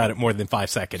think about it more than 5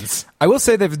 seconds. I will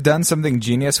say they've done something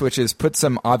genius, which is put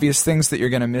some obvious things that you're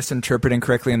going to misinterpret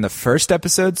incorrectly in the first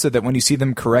episode, so that when you see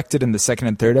them corrected in the second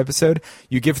and third episode,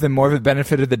 you give them more of a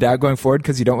benefit of the doubt going forward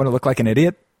because you don't want to look like an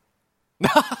idiot.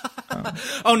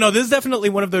 Oh no, this is definitely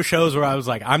one of those shows where I was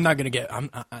like, I'm not gonna get,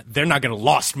 they're not gonna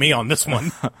lost me on this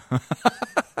one.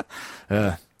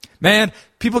 Man,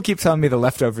 people keep telling me The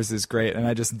Leftovers is great, and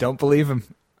I just don't believe them.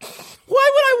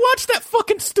 Why would I watch that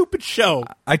fucking stupid show?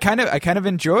 I kind of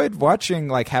enjoyed watching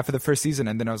like half of the first season,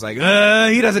 and then I was like,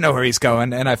 he doesn't know where he's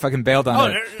going, and I fucking bailed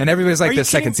on it. And everybody's like, the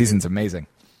second season's amazing.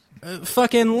 Here's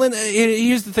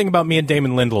the thing about me and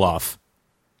Damon Lindelof.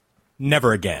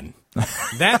 Never again.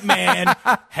 That man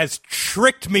has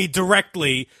tricked me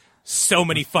directly so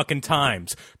many fucking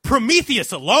times.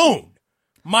 Prometheus alone.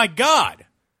 My God.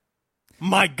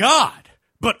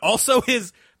 But also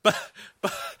his...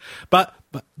 But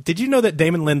did you know that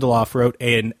Damon Lindelof wrote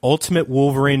an Ultimate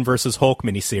Wolverine versus Hulk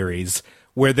miniseries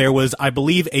where there was, I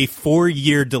believe, a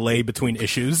 4-year delay between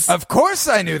issues? Of course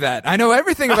I knew that. I know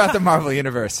everything about the Marvel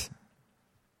Universe.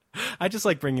 I just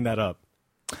like bringing that up.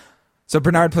 So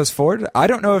Bernard plus Ford. I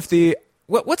don't know if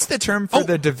what's the term for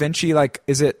the Da Vinci? Like,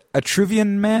 is it a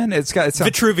Vitruvian man? It's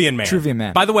Vitruvian man. Vitruvian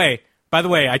man. By the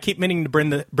way, I keep meaning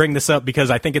to bring this up because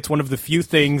I think it's one of the few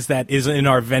things that is in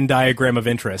our Venn diagram of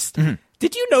interest. Mm-hmm.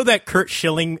 Did you know that Kurt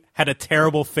Schilling had a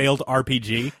terrible failed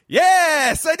RPG?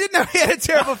 Yes, I did know he had a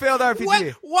terrible failed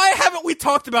RPG. Why haven't we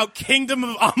talked about Kingdom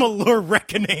of Amalur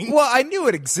Reckoning? Well, I knew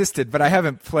it existed, but I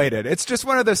haven't played it. It's just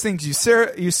one of those things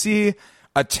you see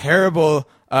a terrible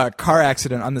car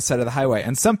accident on the side of the highway,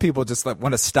 and some people just like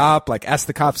want to stop, like ask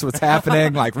the cops what's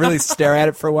happening, like really stare at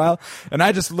it for a while. And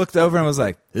I just looked over and was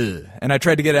like, ugh. And I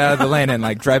tried to get out of the lane and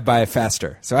like drive by it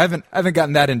faster. So I haven't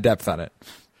gotten that in depth on it.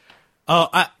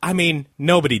 I mean,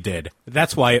 nobody did.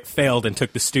 That's why it failed and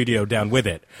took the studio down with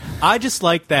it. I just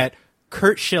like that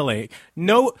Kurt Schilling.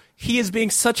 No, he is being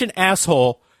such an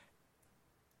asshole,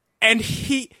 and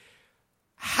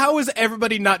how is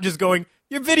everybody not just going,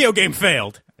 your video game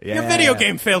failed? Yeah. Your video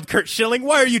game failed, Kurt Schilling.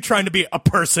 Why are you trying to be a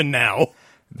person now?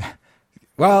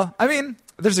 Well, I mean,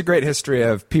 there's a great history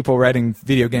of people writing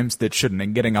video games that shouldn't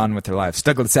and getting on with their lives.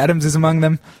 Douglas Adams is among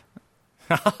them.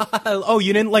 Oh,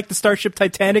 you didn't like the Starship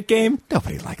Titanic game?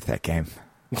 Nobody liked that game.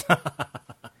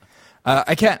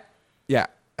 I can't... Yeah.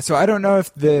 So I don't know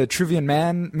if the Vitruvian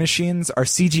Man machines are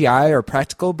CGI or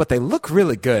practical, but they look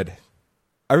really good.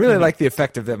 I really like the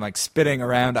effect of them like spitting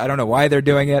around. I don't know why they're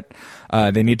doing it.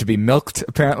 They need to be milked,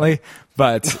 apparently,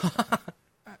 but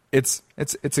it's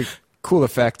a cool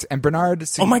effect. And Bernard...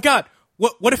 Oh my God!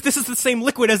 What if this is the same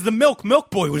liquid as the Milk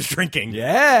Boy was drinking?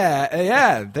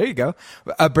 Yeah, there you go.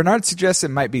 Bernard suggests it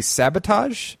might be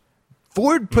sabotage.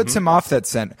 Ford puts him off that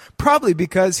scent, probably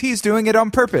because he's doing it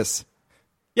on purpose.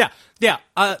 Yeah.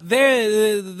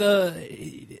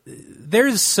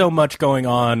 There's so much going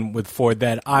on with Ford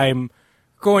that I'm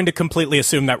going to completely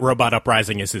assume that Robot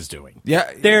Uprising is his doing.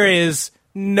 Yeah. There is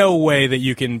no way that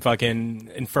you can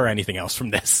fucking infer anything else from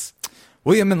this.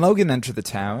 William and Logan enter the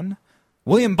town.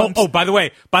 William bumps... Oh, by the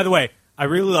way, I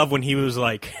really love when he was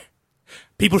like,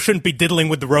 people shouldn't be diddling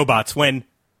with the robots when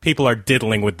people are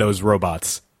diddling with those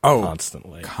robots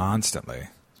constantly.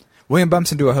 William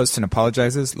bumps into a host and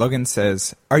apologizes. Logan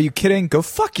says, "Are you kidding? Go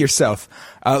fuck yourself."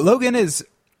 Logan is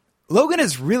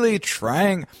really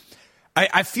trying...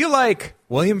 I feel like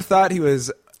William thought he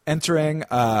was entering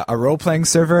a role-playing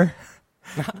server,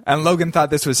 and Logan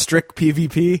thought this was strict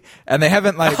PvP, and they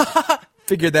haven't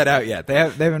figured that out yet. They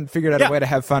haven't figured out a way to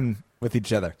have fun with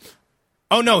each other.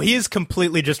 Oh no, he is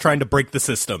completely just trying to break the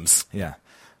systems. Yeah,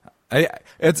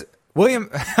 it's William.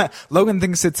 Logan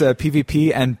thinks it's a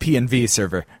PvP and P&V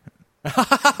server.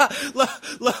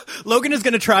 Logan is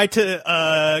going to try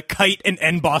to kite an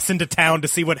end boss into town to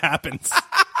see what happens.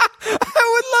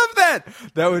 I would love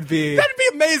that. That'd be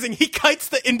amazing. He kites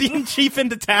the Indian chief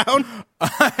into town,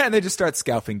 and they just start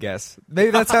scalping guests.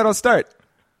 Maybe that's how it'll start.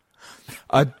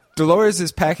 Dolores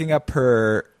is packing up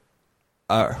her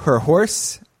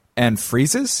horse and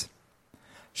freezes.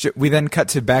 We then cut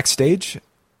to backstage.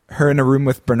 Her in a room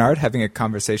with Bernard having a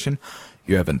conversation.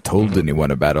 "You haven't told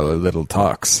anyone about our little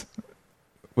talks,"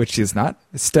 which she is not.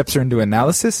 It steps her into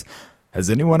analysis. "Has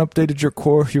anyone updated your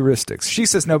core heuristics?" She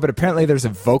says no, but apparently there's a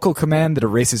vocal command that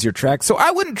erases your track, so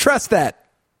I wouldn't trust that.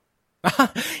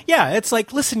 Yeah, it's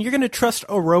like, listen, you're going to trust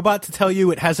a robot to tell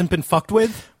you it hasn't been fucked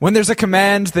with? When there's a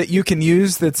command that you can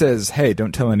use that says, hey,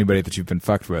 don't tell anybody that you've been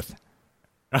fucked with.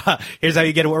 Here's how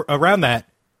you get around that.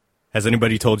 Has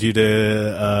anybody told you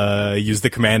to use the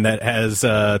command that has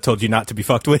told you not to be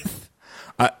fucked with?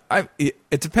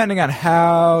 It's depending on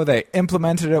how they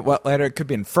implemented it, what letter. It could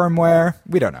be in firmware.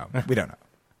 We don't know.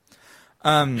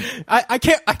 I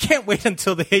can't wait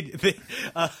until they do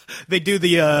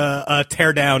the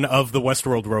teardown of the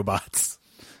Westworld robots.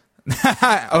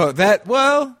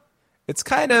 It's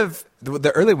kind of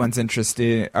the early ones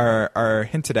interesting are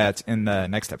hinted at in the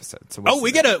next episode. So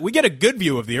we get a good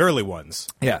view of the early ones.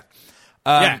 Yeah.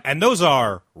 And those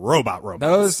are robots.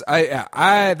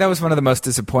 That was one of the most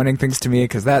disappointing things to me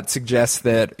because that suggests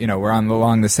that we're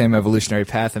along the same evolutionary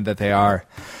path and that they are,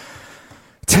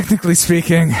 technically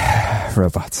speaking,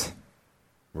 robots.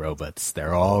 Robots.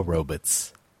 They're all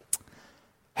robots.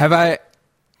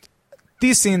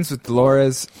 These scenes with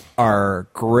Dolores are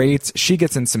great. She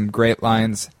gets in some great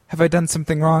lines. Have I done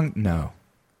something wrong? No.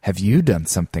 Have you done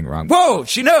something wrong? Whoa,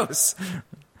 she knows.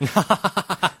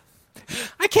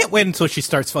 I can't wait until she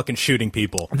starts fucking shooting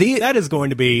people. That is going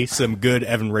to be some good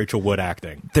Evan Rachel Wood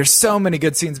acting. There's so many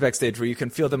good scenes backstage where you can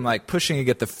feel them like pushing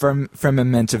against the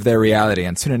firmament of their reality,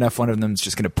 and soon enough, one of them is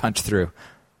just going to punch through.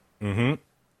 Mm-hmm.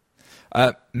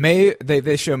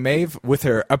 They show Maeve with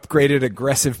her upgraded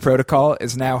aggressive protocol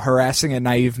is now harassing a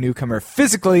naive newcomer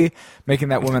physically, making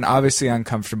that woman obviously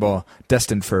uncomfortable,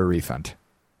 destined for a refund.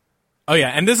 Oh yeah,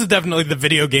 and this is definitely the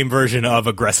video game version of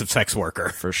aggressive sex worker.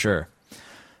 For sure.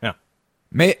 Yeah.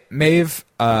 Maeve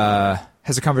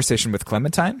has a conversation with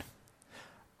Clementine.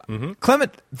 Mm-hmm.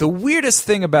 The weirdest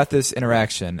thing about this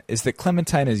interaction is that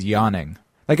Clementine is yawning.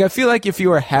 Like, I feel like if you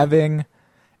were having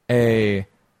a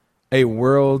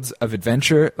world of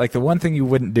adventure, like the one thing you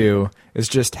wouldn't do is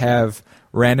just have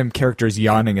random characters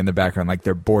yawning in the background like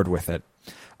they're bored with it.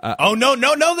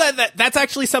 No, that's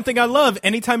actually something I love.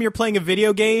 Anytime you're playing a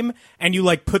video game and you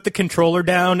like put the controller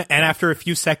down and after a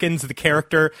few seconds the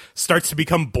character starts to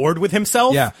become bored with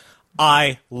himself. Yeah.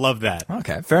 I love that.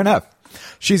 Okay, fair enough.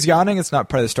 She's yawning. It's not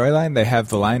part of the storyline. They have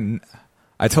the line,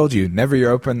 I told you, never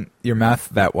open your mouth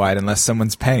that wide unless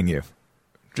someone's paying you.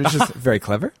 Which is very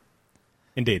clever.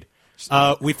 Indeed.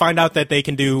 We find out that they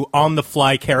can do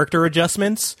on-the-fly character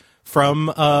adjustments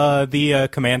from the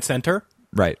command center.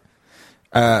 Right.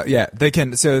 Yeah, they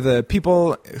can. So the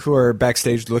people who are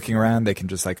backstage looking around, they can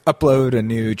just like upload a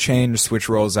new change, switch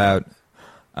rolls out.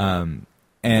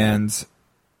 And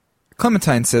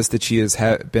Clementine says that she has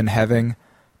been having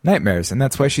nightmares, and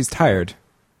that's why she's tired.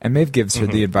 And Maeve gives her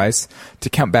the advice to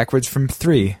count backwards from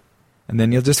 3, and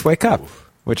then you'll just wake up.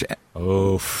 Which.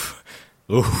 Oof.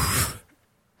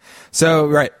 So,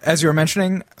 right, as you were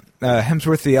mentioning,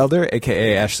 Hemsworth the Elder,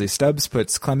 a.k.a. Ashley Stubbs,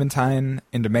 puts Clementine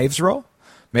into Maeve's role.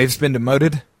 Maeve's been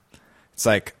demoted. It's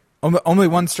like, only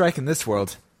one strike in this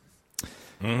world.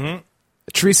 Mm-hmm.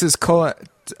 Teresa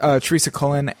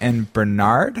Cullen and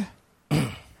Bernard.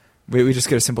 we just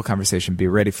get a simple conversation. Be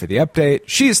ready for the update.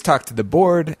 She has talked to the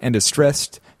board and is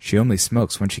stressed. She only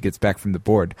smokes when she gets back from the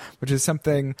board, which is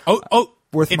something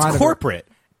worth it's monitoring.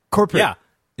 Corporate.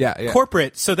 Yeah.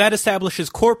 Corporate, so that establishes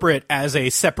corporate as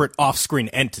a separate off-screen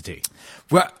entity.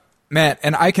 Well, man,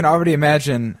 and I can already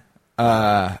imagine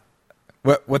what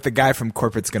the guy from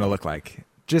corporate's going to look like.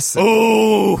 This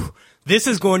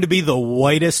is going to be the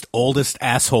whitest, oldest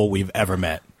asshole we've ever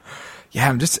met. Yeah,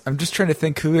 I'm just trying to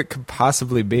think who it could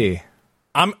possibly be.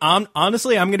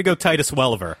 Honestly, I'm going to go Titus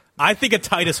Welliver. I think a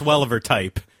Titus Welliver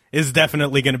type is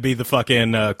definitely going to be the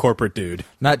fucking corporate dude.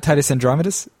 Not Titus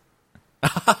Andromedus?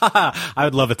 I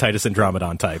would love a Titus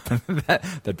Andromedon type.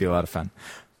 That'd be a lot of fun.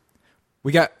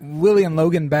 We got Willie and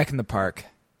Logan back in the park.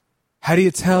 How do you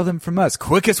tell them from us?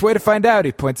 Quickest way to find out.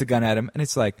 He points a gun at him, and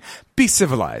it's like, be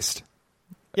civilized.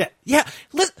 Yeah.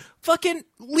 Fucking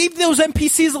leave those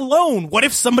NPCs alone. What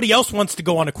if somebody else wants to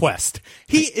go on a quest?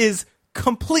 He is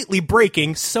completely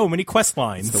breaking so many quest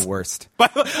lines. It's the worst.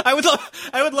 But I would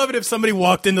love it if somebody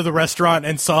walked into the restaurant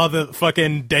and saw the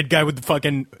fucking dead guy with the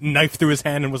fucking knife through his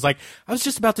hand and was like, I was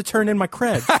just about to turn in my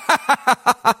cred.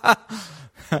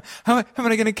 How am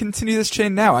I going to continue this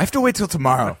chain now? I have to wait till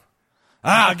tomorrow.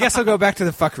 I guess I'll go back to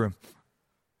the fuck room.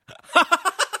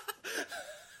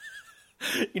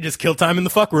 You just kill time in the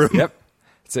fuck room. Yep.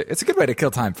 It's a good way to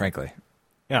kill time, frankly.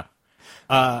 Yeah.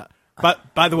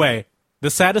 But by the way, the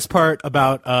saddest part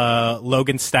about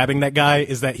Logan stabbing that guy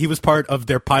is that he was part of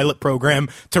their pilot program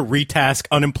to retask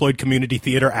unemployed community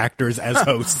theater actors as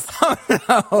hosts.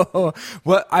 No.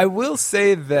 Well, I will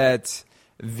say that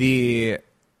the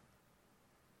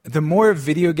more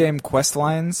video game quest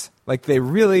lines, like they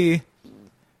really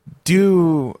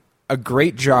do a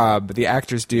great job, the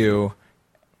actors do,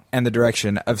 and the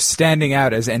direction, of standing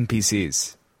out as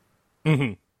NPCs.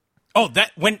 Mm-hmm. Oh,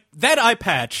 that eye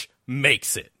patch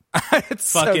makes it. It's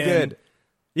so good.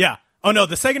 Yeah. Oh, no,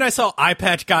 the second I saw eye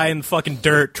patch guy in the fucking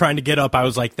dirt trying to get up, I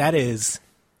was like, that is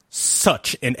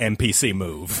such an NPC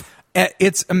move.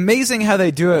 It's amazing how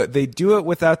they do it. They do it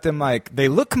without them, like, they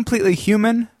look completely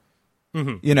human.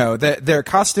 Mm-hmm. You know, their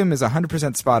costume is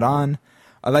 100% spot on.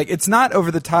 Like, it's not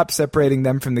over the top separating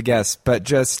them from the guests, but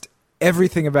just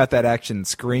everything about that action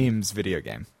screams video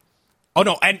game. Oh,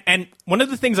 no, and one of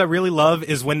the things I really love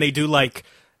is when they do, like,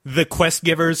 the quest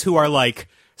givers who are, like,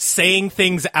 saying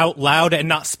things out loud and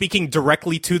not speaking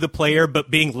directly to the player,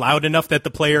 but being loud enough that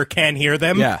the player can hear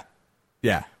them. Yeah.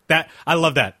 Yeah. I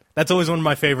love that. That's always one of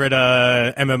my favorite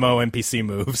MMO NPC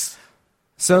moves.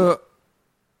 So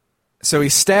he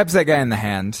stabs that guy in the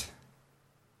hand,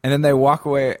 and then they walk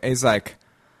away. He's like,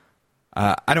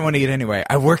 I don't want to eat anyway.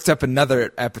 I worked up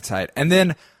another appetite. And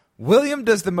then William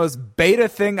does the most beta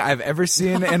thing I've ever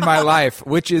seen in my life,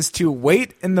 which is to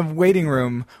wait in the waiting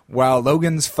room while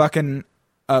Logan's fucking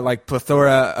like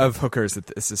plethora of hookers at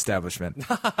this establishment.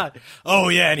 Oh,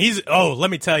 yeah, and let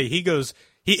me tell you, he goes...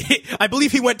 I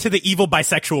believe he went to the evil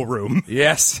bisexual room.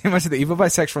 Yes, he went to the evil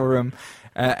bisexual room,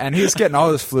 and he was getting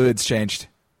all his fluids changed.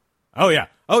 Oh, yeah.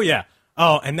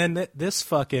 Oh, and then this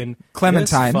fucking...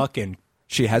 Clementine.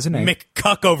 She has a name.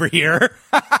 McCuck over here.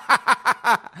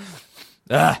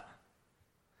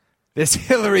 This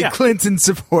Hillary Clinton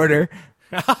supporter.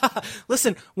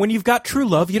 Listen, when you've got true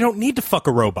love, you don't need to fuck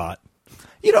a robot.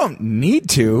 You don't need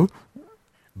to.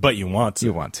 But you want to.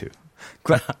 You want to.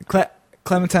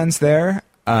 Clementine's there.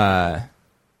 Yeah.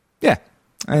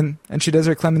 And she does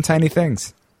her Clementine-y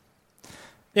things.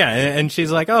 Yeah, and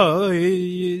she's like, oh,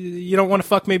 you don't want to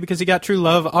fuck me because you got true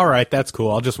love? All right, that's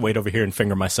cool. I'll just wait over here and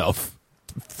finger myself.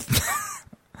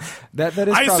 that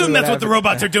is. I assume that's what the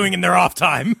robots are doing in their off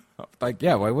time. Like,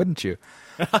 yeah, why wouldn't you?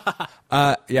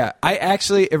 Yeah,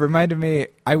 it reminded me,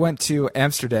 I went to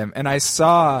Amsterdam, and I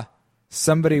saw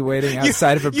somebody waiting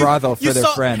outside of a brothel for their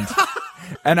friend.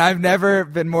 And I've never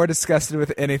been more disgusted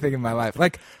with anything in my life.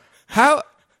 Like, how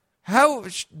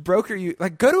broke are you?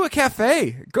 Like, go to a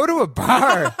cafe, go to a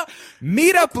bar,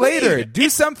 meet up later, do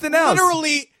something else.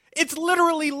 It's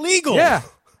literally legal. Yeah.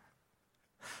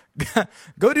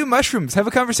 Go do mushrooms, have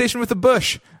a conversation with a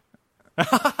bush.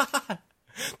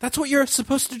 That's what you're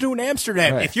supposed to do in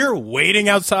Amsterdam. Right. If you're waiting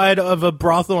outside of a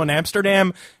brothel in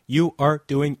Amsterdam, you are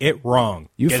doing it wrong.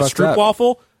 Get a strip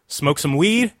waffle, smoke some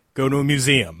weed, go to a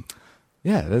museum.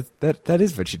 Yeah, that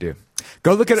is what you do.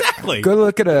 Go look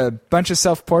at a bunch of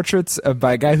self-portraits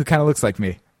by a guy who kind of looks like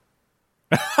me.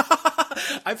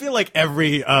 I feel like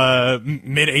every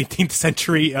mid-18th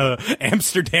century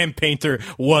Amsterdam painter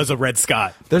was a Red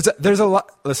Scott. There's a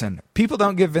lot. Listen, people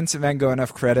don't give Vincent van Gogh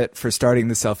enough credit for starting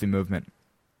the selfie movement.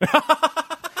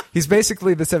 He's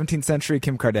basically the 17th century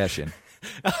Kim Kardashian.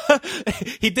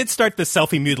 He did start the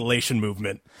selfie mutilation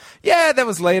movement. Yeah, that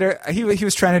was later. He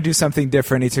was trying to do something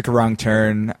different. He took a wrong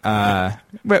turn.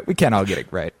 But we can't all get it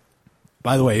right.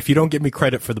 By the way, if you don't give me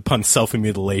credit for the pun selfie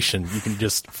mutilation, you can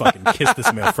just fucking kiss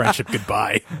this male friendship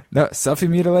goodbye. No, selfie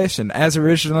mutilation, as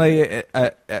originally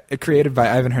created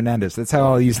by Ivan Hernandez. That's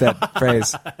how I'll use that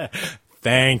phrase.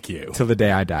 Thank you. Till the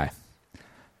day I die.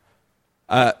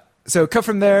 So cut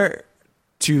from there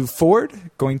to Ford,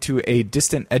 going to a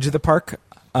distant edge of the park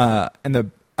in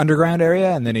the underground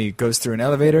area, and then he goes through an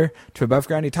elevator to above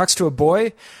ground. He talks to a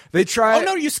boy. They try. Oh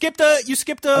no, you skipped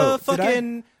a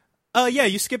fucking. Yeah,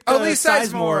 you skipped Lee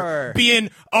Sizemore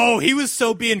he was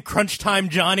so being crunch time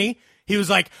Johnny. He was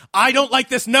like, I don't like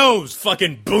this nose.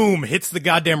 Fucking boom, hits the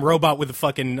goddamn robot with a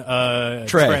fucking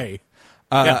tray.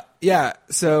 Yeah.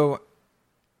 So.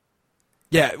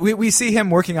 Yeah, we see him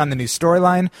working on the new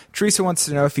storyline. Teresa wants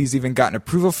to know if he's even gotten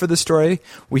approval for the story.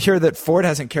 We hear that Ford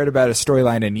hasn't cared about a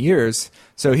storyline in years,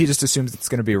 so he just assumes it's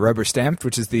going to be rubber stamped,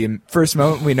 which is the first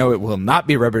moment we know it will not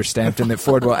be rubber stamped and that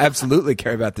Ford will absolutely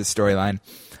care about this storyline.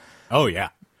 Oh, yeah.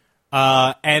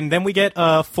 And then we get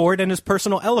Ford and his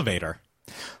personal elevator.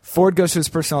 Ford goes to his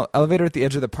personal elevator at the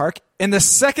edge of the park.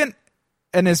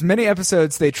 In as many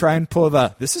episodes, they try and pull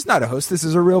this is not a host, this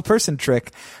is a real person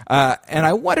trick. And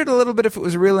I wondered a little bit if it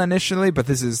was real initially, but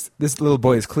this little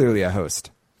boy is clearly a host.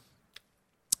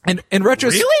 And in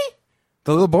retrospect... Really?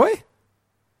 The little boy?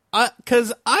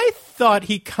 Because I thought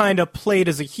he kind of played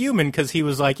as a human because he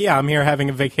was like, yeah, I'm here having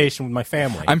a vacation with my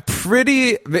family.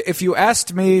 If you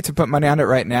asked me to put money on it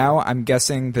right now, I'm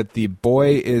guessing that the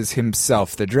boy is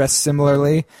himself. They're dressed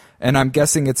similarly, and I'm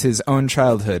guessing it's his own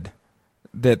childhood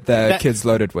that the kid's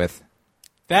loaded with.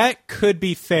 That could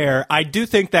be fair. I do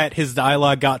think that his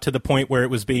dialogue got to the point where it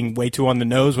was being way too on the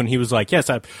nose when he was like, yes,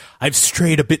 I've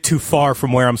strayed a bit too far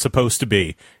from where I'm supposed to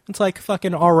be. It's like,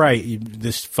 fucking all right,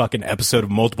 this fucking episode of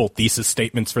multiple thesis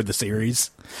statements for the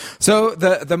series. So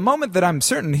the moment that I'm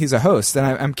certain he's a host, and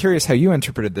I'm curious how you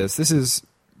interpreted this. This is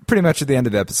pretty much at the end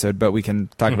of the episode, but we can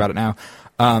talk about it now.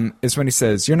 Is when he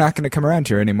says, "You're not going to come around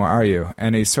here anymore, are you?"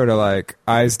 And he's sort of like,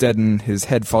 eyes deaden, his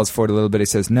head falls forward a little bit. He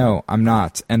says, "No, I'm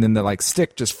not." And then the like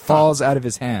stick just falls out of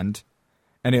his hand,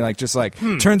 and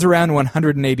he turns around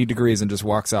 180 degrees and just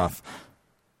walks off.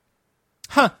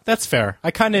 Huh, that's fair.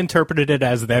 I kind of interpreted it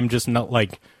as them just not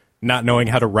knowing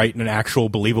how to write an actual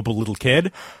believable little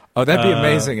kid. Oh, that'd be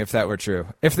amazing if that were true.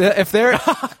 If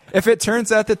it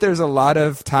turns out that there's a lot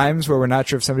of times where we're not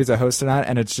sure if somebody's a host or not,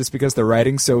 and it's just because the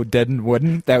writing's so dead and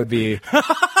wooden, that would be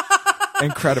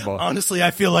incredible. Honestly,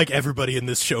 I feel like everybody in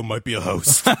this show might be a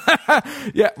host.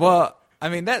 Yeah, well, I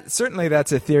mean, that's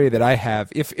a theory that I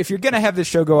have. If you're going to have this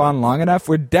show go on long enough,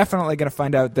 we're definitely going to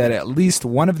find out that at least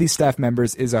one of these staff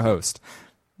members is a host.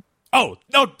 Oh,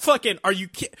 no, fucking, are you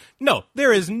kidding? No,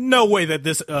 there is no way that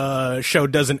this show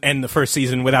doesn't end the first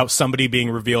season without somebody being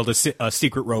revealed a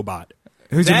secret robot.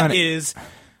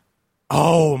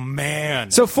 Oh,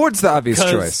 man. So Ford's the obvious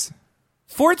choice.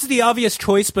 Ford's the obvious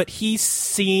choice, but he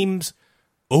seems...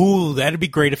 Oh, that'd be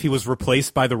great if he was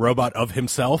replaced by the robot of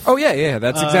himself. Oh, yeah,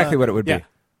 that's exactly what it would be.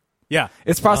 Yeah.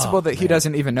 It's possible that he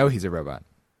doesn't even know he's a robot.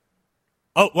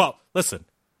 Oh, well, listen.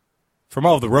 From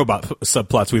all of the robot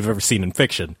subplots we've ever seen in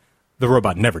fiction... The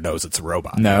robot never knows it's a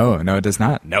robot. No, it does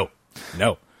not. No.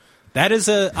 That is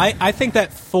I think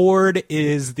that Ford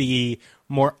is the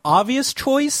more obvious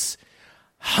choice.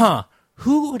 Huh.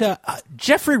 Who would,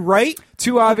 Jeffrey Wright?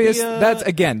 Too obvious. That's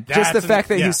just the fact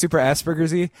that he's super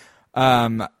Asperger's-y.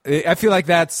 I feel like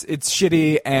it's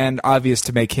shitty and obvious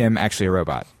to make him actually a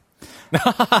robot.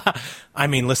 I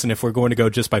mean, listen, if we're going to go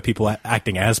just by people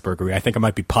acting Asperger, I think I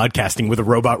might be podcasting with a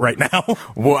robot right now.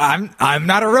 Well, I'm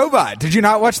not a robot. Did you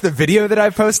not watch the video that I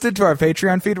posted to our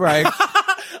Patreon feed where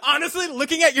I... Honestly,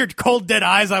 looking at your cold, dead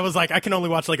eyes, I was like, I can only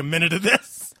watch like a minute of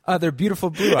this. They're beautiful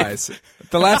blue eyes.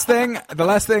 The last thing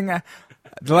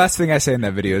I say in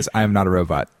that video is, I am not a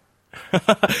robot.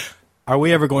 Are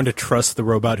we ever going to trust the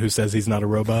robot who says he's not a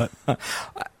robot?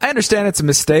 I understand it's a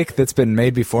mistake that's been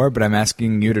made before, but I'm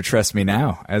asking you to trust me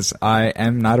now, as I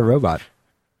am not a robot.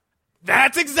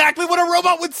 That's exactly what a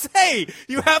robot would say!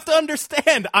 You have to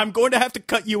understand, I'm going to have to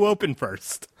cut you open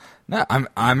first. No,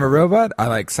 I'm a robot. I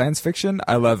like science fiction.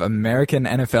 I love American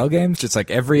NFL games, just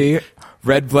like every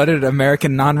red-blooded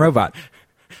American non-robot.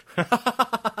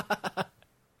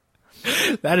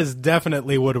 That is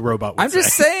definitely what a robot would say. I'm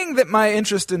just saying that my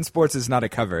interest in sports is not a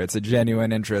cover. It's a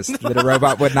genuine interest that a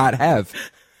robot would not have.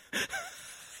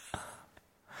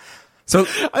 So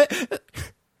I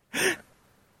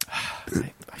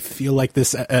feel like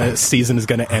this season is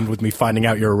going to end with me finding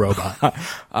out you're a robot.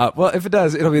 Well, if it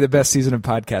does, it'll be the best season of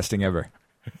podcasting ever.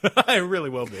 It really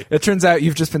will be. It turns out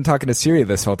you've just been talking to Siri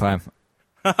this whole time.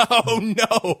 Oh,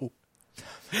 no.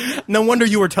 No wonder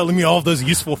you were telling me all of those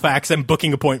useful facts and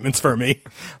booking appointments for me.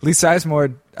 Lee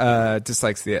Sizemore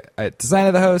dislikes the design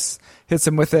of the host, hits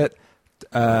him with it.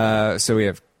 So we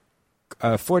have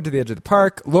Ford to the edge of the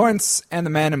park. Lawrence and the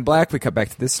Man in Black. We cut back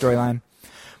to this storyline,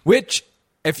 which,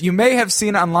 if you may have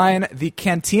seen online, the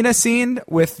cantina scene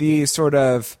with the sort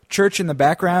of church in the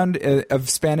background of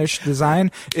Spanish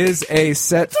design is a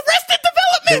set... It's Arrested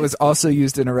Development! It was also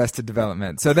used in Arrested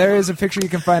Development. So there is a picture you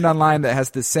can find online that has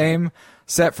the same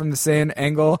set from the same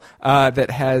angle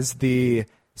that has the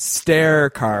stair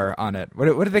car on it.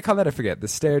 What do they call that? I forget.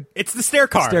 It's the stair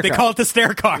car. They call it the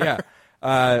stair car.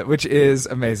 Yeah. Which is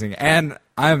amazing. And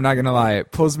I'm not going to lie,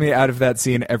 it pulls me out of that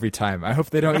scene every time. I hope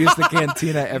they don't use the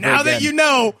cantina ever now again. That you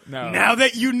know, now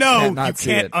that you know, you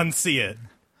can't unsee it.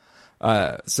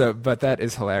 But that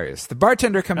is hilarious. The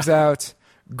bartender comes out.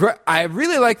 I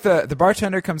really like the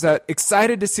bartender comes out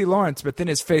excited to see Lawrence, but then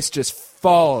his face just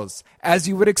falls, as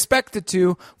you would expect it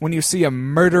to when you see a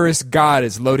murderous god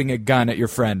is loading a gun at your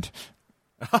friend.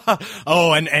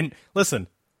 Oh, and listen,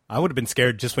 I would have been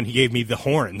scared just when he gave me the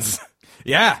horns.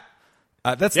 Yeah.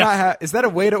 That's not how... Is that a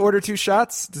way to order 2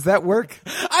 shots? Does that work?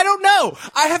 I don't know.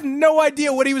 I have no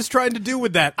idea what he was trying to do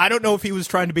with that. I don't know if he was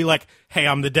trying to be like, hey,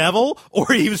 I'm the devil, or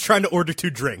he was trying to order 2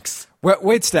 drinks.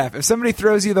 Wait, Steph, if somebody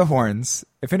throws you the horns,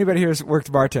 if anybody here has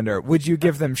worked bartender, would you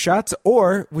give them shots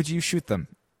or would you shoot them?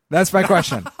 That's my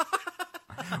question.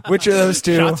 Which of those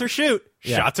two? Shots or shoot.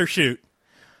 Yeah. Shots or shoot.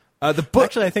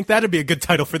 Actually, I think that'd be a good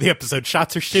title for the episode.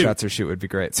 Shots or shoot. Shots or shoot would be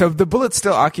great. So the bullets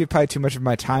still occupy too much of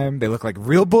my time. They look like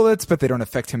real bullets, but they don't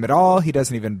affect him at all. He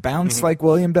doesn't even bounce like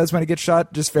William does when he gets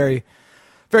shot. Just very,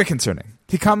 Very concerning.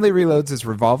 He calmly reloads his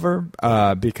revolver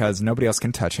because nobody else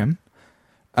can touch him.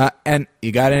 And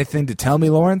you got anything to tell me,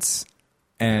 Lawrence?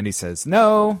 And he says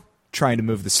no. Trying to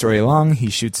move the story along, he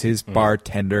shoots his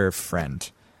bartender friend.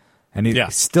 And he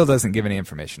still doesn't give any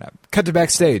information up. Cut to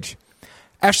backstage.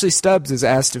 Ashley Stubbs is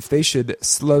asked if they should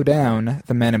slow down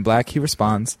the Man in Black. He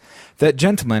responds, that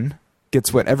gentleman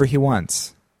gets whatever he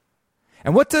wants.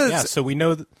 And what does... Yeah, so we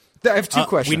know... I have two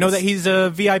questions. We know that he's a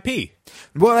VIP.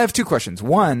 Well, I have two questions.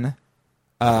 One,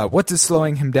 what does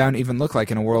slowing him down even look like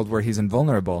in a world where he's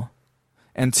invulnerable?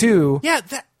 And two... Yeah,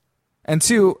 that... And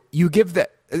two, you give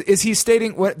that... Is he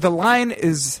stating... what the line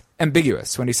is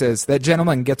ambiguous when he says, that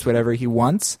gentleman gets whatever he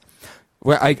wants.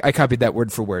 Well, I copied that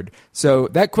word for word. So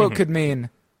that quote could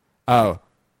mean, oh,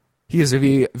 he is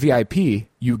a VIP.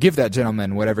 You give that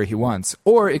gentleman whatever he wants.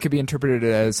 Or it could be interpreted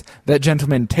as, that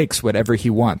gentleman takes whatever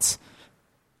he wants.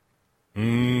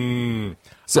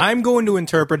 So I'm going to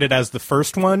interpret it as the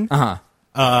first one.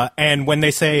 And when they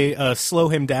say slow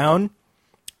him down,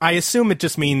 I assume it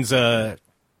just means... God,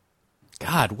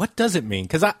 what does it mean?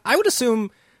 Because I would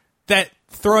assume that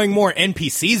throwing more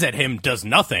NPCs at him does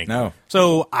nothing. No.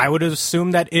 So I would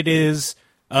assume that it is,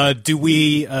 do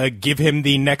we give him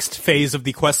the next phase of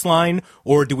the quest line,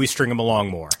 or do we string him along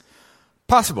more?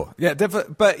 Possible. Yeah,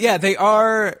 definitely. But yeah, they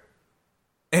are...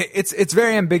 It's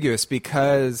very ambiguous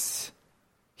because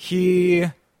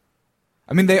they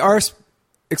are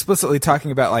explicitly talking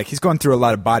about, like, he's going through a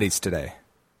lot of bodies today.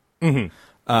 Putting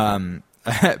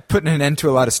an end to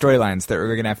a lot of storylines that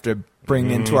we're going to have to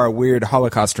bring into our weird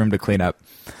Holocaust room to clean up.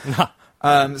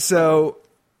 So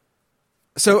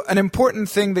an important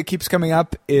thing that keeps coming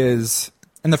up is,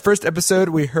 in the first episode,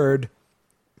 we heard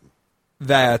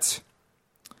that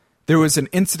there was an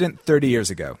incident 30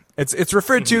 years ago. It's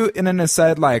referred to in an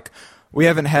aside like, we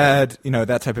haven't had,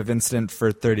 that type of incident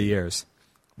for 30 years.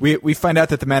 We find out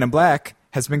that the Man in Black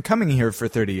has been coming here for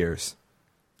 30 years.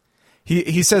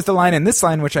 He says the line in this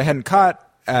line, which I hadn't caught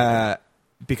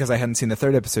because I hadn't seen the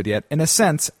third episode yet. In a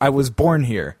sense, I was born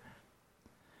here.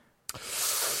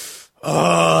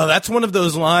 That's one of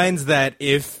those lines that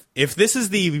if this is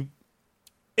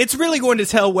it's really going to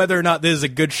tell whether or not this is a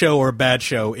good show or a bad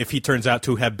show if he turns out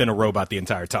to have been a robot the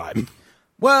entire time.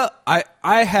 Well, I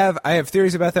have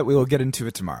theories about that. We will get into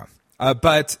it tomorrow.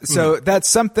 So that's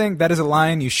something, that is a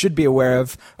line you should be aware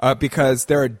of because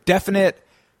there are definite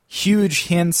huge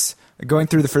hints going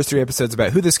through the first 3 episodes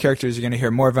about who this character is. You're going to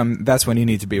hear more of them. That's one you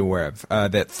need to be aware of.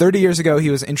 That 30 years ago he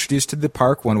was introduced to the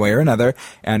park one way or another,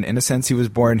 and in a sense he was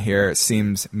born here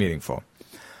seems meaningful.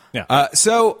 Yeah.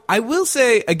 So I will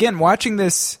say, again, watching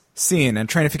this scene and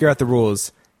trying to figure out the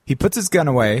rules, he puts his gun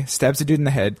away, stabs a dude in the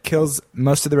head, kills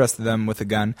most of the rest of them with a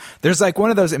gun. There's like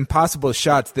one of those impossible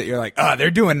shots that you're like,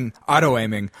 they're doing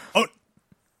auto-aiming. Oh,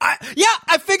 I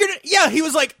figured it. Yeah, he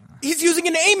was like, he's using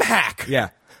an aim hack. Yeah.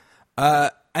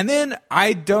 And then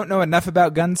I don't know enough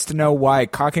about guns to know why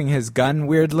cocking his gun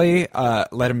weirdly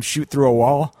let him shoot through a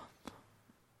wall.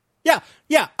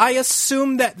 Yeah. I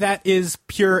assume that is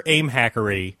pure aim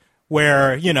hackery,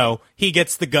 where, he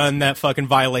gets the gun that fucking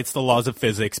violates the laws of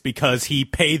physics because he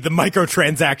paid the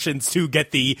microtransactions to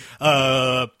get the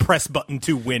press button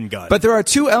to win gun. But there are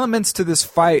 2 elements to this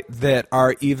fight that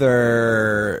are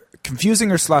either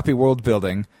confusing or sloppy world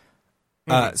building.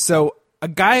 So a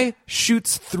guy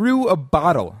shoots through a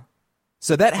bottle.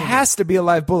 So that has to be a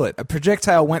live bullet. A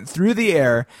projectile went through the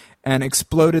air and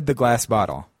exploded the glass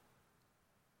bottle.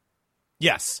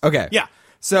 Yes. Okay. Yeah.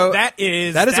 So that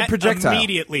is a projectile.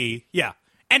 Immediately, yeah.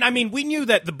 And I mean, we knew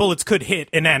that the bullets could hit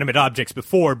inanimate objects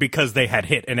before because they had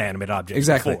hit inanimate objects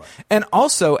before. And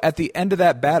also, at the end of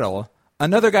that battle,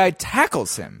 another guy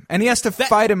tackles him, and he has to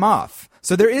fight him off.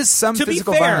 So there is some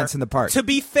physical violence in the park. To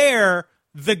be fair,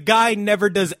 the guy never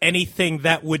does anything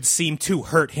that would seem to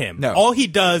hurt him. No. All he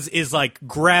does is, like,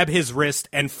 grab his wrist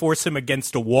and force him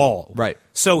against a wall. Right.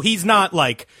 So he's not,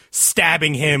 like,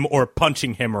 stabbing him or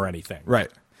punching him or anything. Right.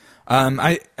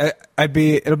 It'll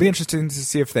be interesting to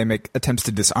see if they make attempts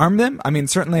to disarm them. I mean,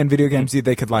 certainly in video games,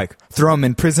 they could like throw him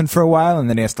in prison for a while and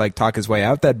then he has to like talk his way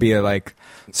out. That'd be a like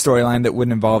storyline that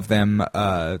wouldn't involve them,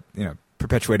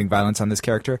 perpetuating violence on this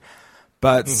character.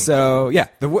 But so yeah,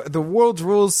 the world's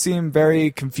rules seem very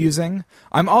confusing.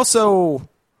 I'm also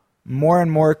more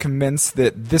and more convinced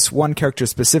that this one character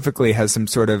specifically has some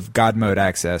sort of God mode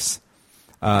access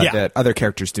that other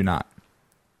characters do not.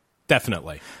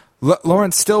 Definitely.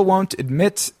 Lawrence still won't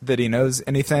admit that he knows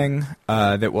anything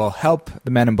that will help the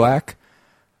Men in Black.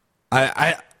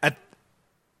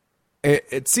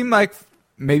 It seemed like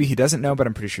maybe he doesn't know, but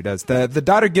I'm pretty sure he does. The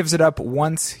daughter gives it up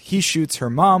once he shoots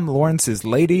her mom, Lawrence's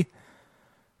lady,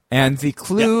 and the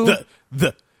clue.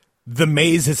 Yeah, the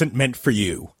maze isn't meant for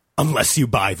you Unless you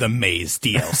buy the Maze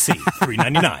DLC,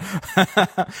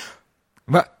 $3.99.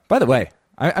 But, by the way,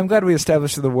 I'm glad we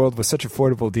established the world with such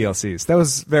affordable DLCs. That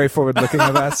was very forward-looking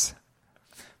of us.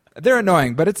 They're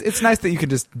annoying, but it's nice that you can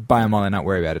just buy them all and not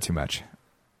worry about it too much.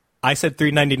 I said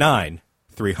 $3.99,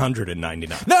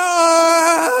 $399.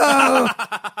 No!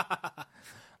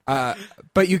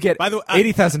 But you get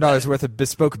 $80,000 worth of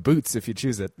bespoke boots if you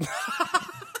choose it.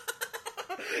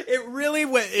 It really,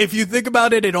 if you think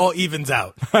about it, it all evens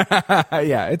out.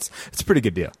 Yeah, it's a pretty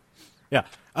good deal. Yeah.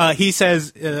 He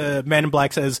says, Man in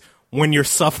Black says, when you're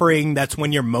suffering, that's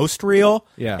when you're most real.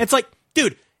 Yeah. It's like,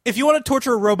 dude, if you want to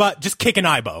torture a robot, just kick an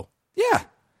Ibo. Yeah.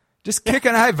 Just kick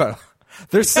an Ivo.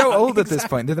 They're so old at this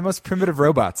point. They're the most primitive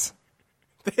robots.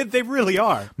 They really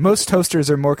are. Most toasters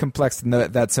are more complex than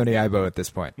that Sony Ibo at this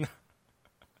point.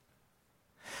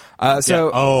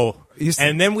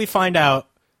 And then we find out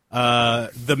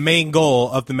the main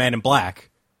goal of the Man in Black,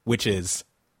 which is,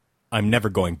 I'm never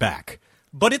going back.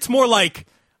 But it's more like,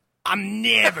 I'm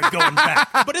never going back.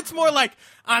 But it's more like,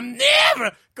 I'm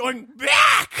never going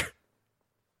back.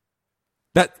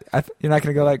 You're not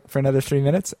going to go for another 3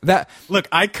 minutes? Look,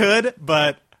 I could,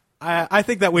 but I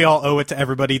think that we all owe it to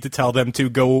everybody to tell them to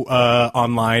go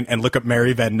online and look up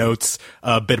Mary Van Note's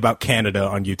bit about Canada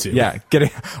on YouTube. Yeah,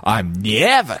 I'm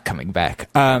never coming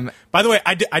back. By the way,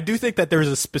 I do think that there's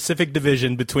a specific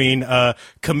division between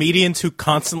comedians who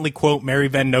constantly quote Mary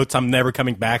Van Note's "I'm never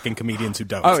coming back" and comedians who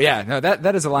don't. Oh yeah, no,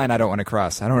 that is a line I don't want to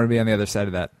cross. I don't want to be on the other side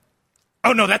of that.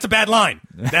 Oh no, that's a bad line.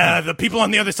 The people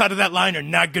on the other side of that line are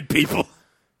not good people.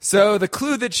 So the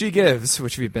clue that she gives,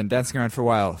 which we've been dancing around for a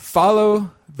while, follow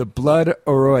the blood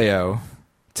arroyo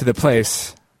to the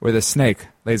place where the snake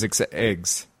lays its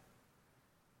eggs.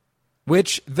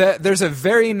 Which, there's a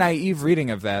very naive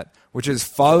reading of that, which is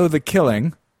follow the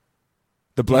killing,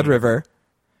 the blood river,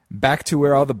 back to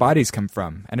where all the bodies come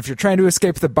from. And if you're trying to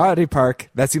escape the body park,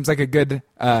 that seems like a good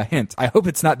hint. I hope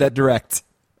it's not that direct.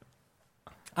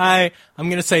 I'm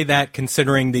going to say that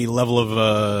considering the level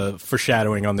of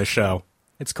foreshadowing on this show.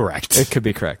 It's correct. It could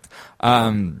be correct.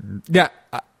 Yeah,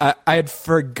 I had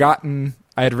forgotten.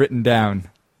 I had written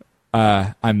down,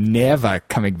 I'm never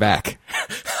coming back.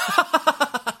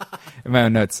 In my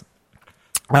own notes.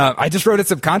 I just wrote it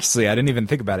subconsciously. I didn't even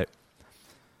think about it.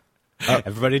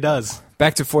 Everybody does.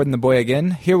 Back to Ford and the boy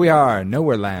again. Here we are,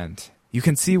 Nowhere Land. You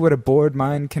can see what a bored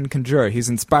mind can conjure. He's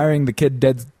inspiring the kid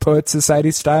Dead Poet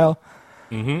Society style.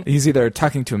 Mm-hmm. He's either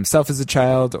talking to himself as a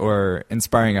child or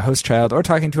inspiring a host child or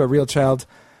talking to a real child.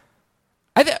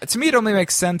 To me, it only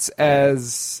makes sense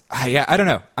as... I don't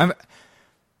know.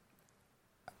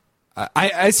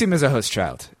 I see him as a host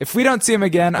child. If we don't see him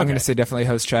again, I'm going to say definitely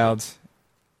host child.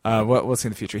 We'll see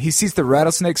in the future. He sees the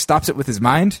rattlesnake, stops it with his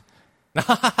mind.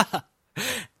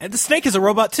 And the snake is a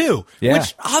robot, too. Yeah.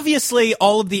 Which, obviously,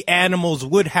 all of the animals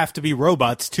would have to be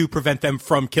robots to prevent them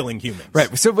from killing humans.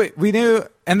 Right. So we knew,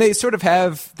 and they sort of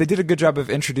they did a good job of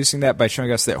introducing that by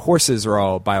showing us that horses are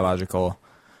all biological.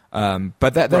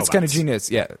 But that's kind of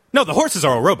genius. Yeah. No, the horses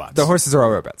are all robots. The horses are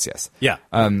all robots, yes. Yeah.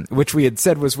 Which we had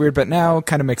said was weird, but now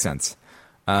kind of makes sense.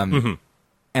 And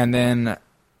then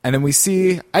we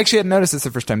see, I actually hadn't noticed this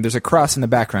the first time, there's a cross in the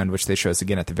background, which they show us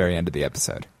again at the very end of the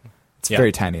episode. It's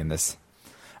very tiny in this.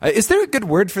 Is there a good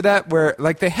word for that where,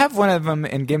 they have one of them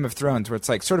in Game of Thrones where it's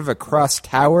sort of a cross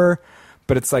tower,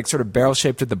 but it's sort of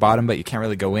barrel-shaped at the bottom, but you can't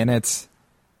really go in it?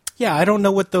 Yeah, I don't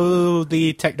know what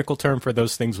the technical term for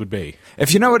those things would be.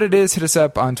 If you know what it is, hit us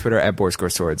up on Twitter at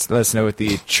Borscore Swords. Let us know what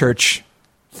the church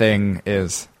thing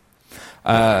is.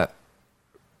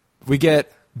 We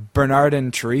get Bernard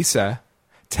and Teresa.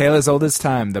 Tale as old as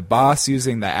time. The boss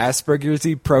using the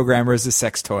Asperger's programmer as a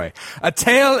sex toy. A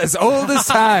tale as old as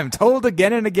time, told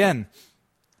again and again.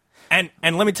 And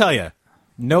let me tell you,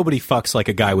 nobody fucks like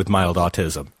a guy with mild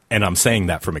autism. And I'm saying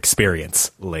that from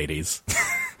experience, ladies.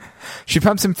 She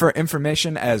pumps him for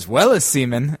information as well as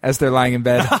semen as they're lying in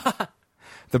bed.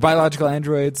 The biological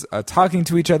androids talking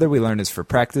to each other, we learn is for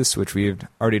practice, which we've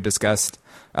already discussed.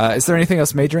 Is there anything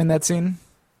else major in that scene?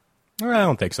 I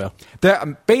don't think so.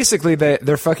 Basically,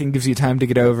 their fucking gives you time to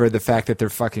get over the fact that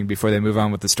they're fucking before they move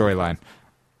on with the storyline.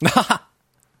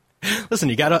 Listen,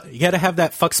 you gotta have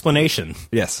that fucksplanation.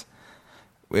 Yes.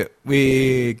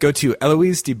 We go to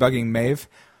Eloise debugging Maeve.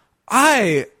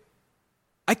 I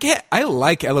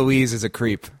like Eloise as a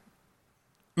creep.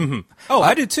 Mm-hmm. Oh,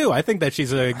 I do too. I think that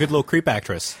she's a good little creep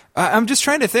actress. I'm just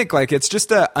trying to think. It's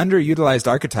just a underutilized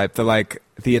archetype.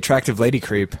 The attractive lady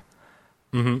creep.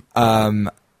 Mm-hmm.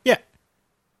 Yeah.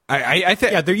 I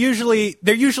think they're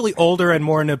usually older and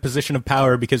more in a position of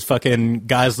power because fucking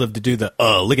guys love to do the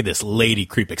look at this lady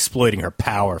creep exploiting her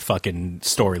power fucking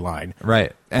storyline.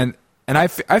 Right. And And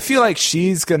I feel like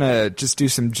she's going to just do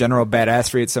some general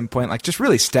badassery at some point, like just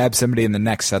really stab somebody in the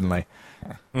neck suddenly.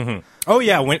 Mm-hmm. Oh,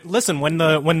 yeah. When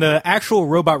the actual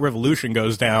robot revolution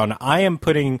goes down, I am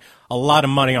putting a lot of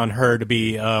money on her to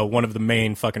be one of the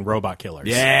main fucking robot killers.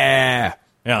 Yeah.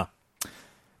 Yeah.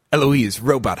 Eloise,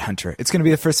 Robot Hunter. It's going to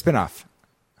be the first spinoff.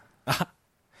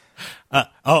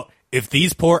 If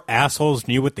these poor assholes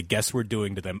knew what the guests were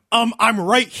doing to them. I'm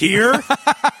right here.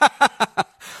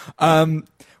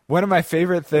 One of my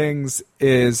favorite things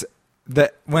is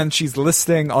that when she's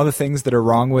listing all the things that are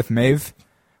wrong with Maeve,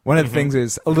 one of the things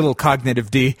is a little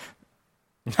cognitive D.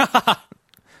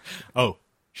 Oh,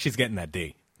 she's getting that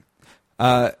D.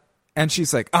 And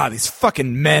she's like, these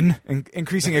fucking men,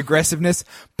 increasing aggressiveness.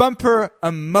 Bumper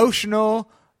emotional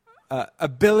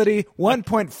ability,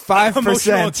 1.5%.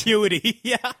 Emotional acuity,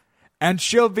 yeah. And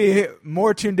she'll be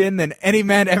more tuned in than any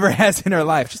man ever has in her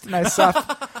life. Just a nice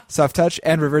soft touch,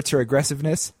 and reverts her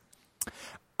aggressiveness.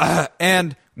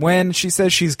 And when she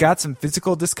says she's got some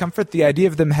physical discomfort, the idea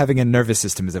of them having a nervous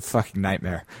system is a fucking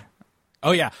nightmare.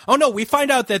 Oh, yeah. Oh, no, we find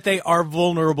out that they are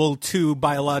vulnerable to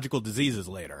biological diseases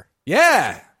later.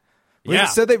 Yeah. Yeah.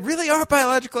 So they really are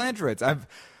biological androids.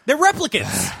 They're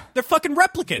replicants. They're fucking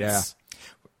replicants. Yeah.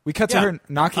 We cut to her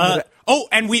knocking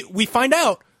and we find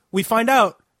out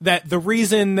that the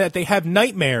reason that they have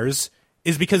nightmares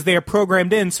is because they are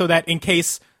programmed in so that in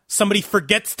case somebody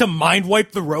forgets to mind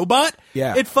wipe the robot,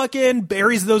 it fucking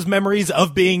buries those memories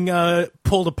of being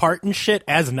pulled apart and shit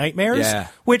as nightmares. Yeah.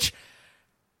 Which,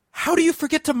 how do you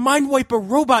forget to mind wipe a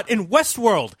robot in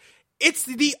Westworld? It's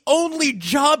the only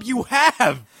job you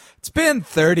have. It's been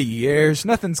 30 years.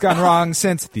 Nothing's gone wrong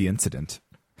since the incident.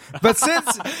 But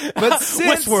since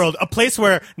Westworld, a place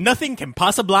where nothing can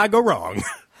possibly go wrong.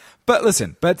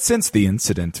 But since the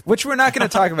incident, which we're not going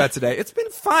to talk about today, it's been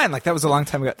fine. Like, that was a long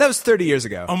time ago. That was 30 years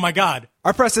ago. Oh, my God.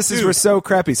 Our processes were so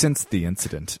crappy since the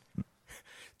incident.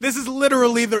 This is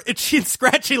literally the Itchy and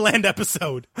Scratchy Land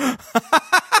episode. I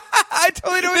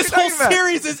totally know what you're talking about. This whole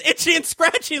series is Itchy and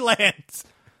Scratchy Land.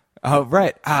 Oh,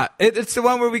 right. It's the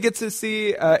one where we get to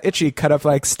see Itchy cut up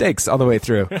like steaks all the way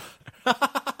through.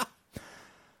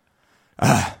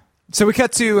 So we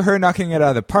cut to her knocking it out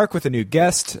of the park with a new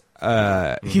guest.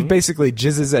 He basically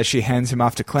jizzes as she hands him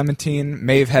off to Clementine.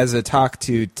 Maeve has a talk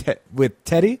with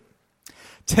Teddy.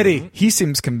 Teddy, he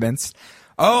seems convinced.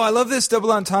 Oh, I love this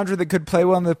double entendre that could play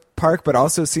well in the park, but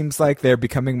also seems like they're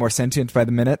becoming more sentient by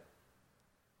the minute.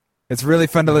 It's really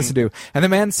fun to listen to. And the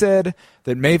man said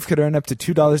that Maeve could earn up to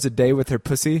 $2 a day with her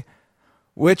pussy,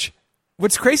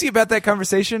 what's crazy about that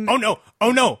conversation? Oh,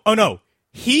 no.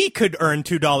 He could earn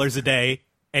 $2 a day,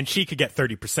 and she could get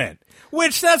 30%,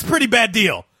 which that's a pretty bad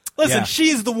deal. Listen,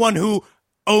 she's the one who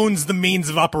owns the means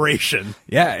of operation.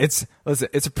 Yeah, it's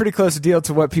a pretty close deal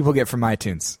to what people get from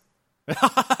iTunes. He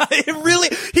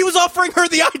was offering her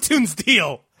the iTunes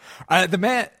deal. The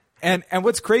man, and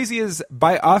what's crazy is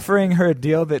by offering her a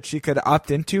deal that she could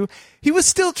opt into, he was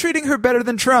still treating her better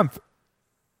than Trump.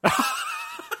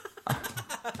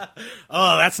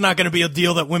 Oh, that's not going to be a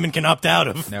deal that women can opt out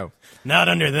of. No. Not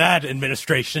under that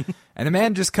administration. And the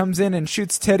man just comes in and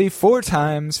shoots Teddy 4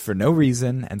 times for no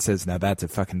reason and says, now that's a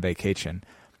fucking vacation.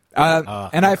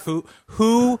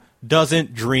 Who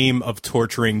doesn't dream of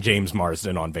torturing James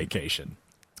Marsden on vacation?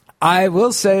 I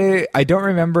will say, I don't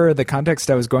remember the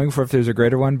context I was going for if there's a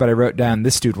greater one, but I wrote down,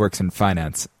 this dude works in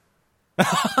finance.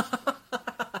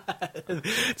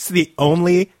 It's the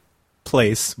only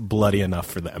place bloody enough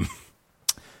for them.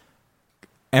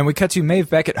 And we cut to Maeve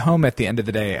back at home at the end of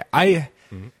the day.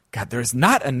 God, there's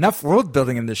not enough world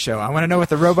building in this show. I want to know what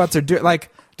the robots are doing.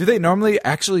 Like, do they normally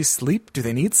actually sleep? Do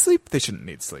they need sleep? They shouldn't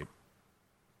need sleep.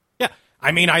 Yeah.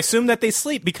 I mean, I assume that they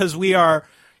sleep because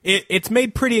it's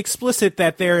made pretty explicit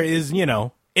that there is,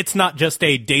 it's not just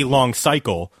a day-long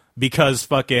cycle because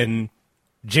fucking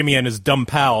Jimmy and his dumb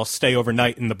pal stay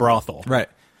overnight in the brothel. Right.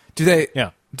 Can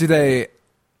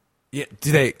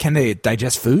they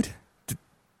digest food?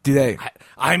 Do they?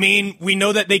 I mean, we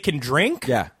know that they can drink.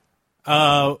 Yeah.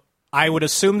 I would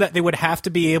assume that they would have to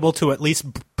be able to at least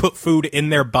put food in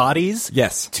their bodies.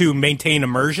 Yes. To maintain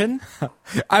immersion.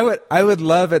 I would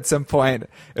love at some point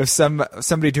if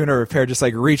somebody doing a repair just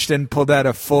like reached in, pulled out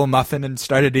a full muffin and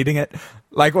started eating it,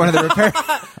 like one of the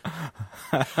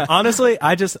repair. Honestly,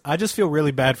 I just feel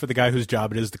really bad for the guy whose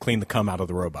job it is to clean the cum out of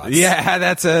the robots. Yeah,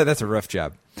 that's a rough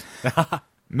job.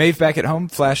 Maeve back at home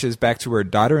flashes back to her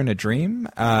daughter in a dream,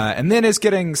 and then is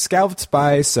getting scalped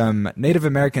by some Native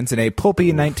Americans in a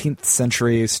pulpy 19th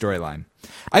century storyline.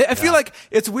 I feel like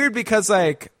it's weird because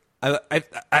like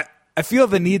I feel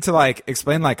the need to like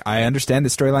explain, like, I understand the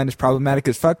storyline is problematic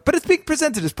as fuck, but it's being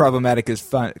presented as problematic as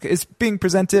fun. It's being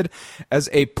presented as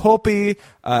a pulpy,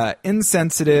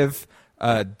 insensitive,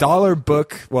 dollar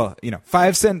book,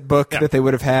 5-cent book that they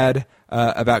would have had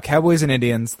about cowboys and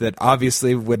Indians that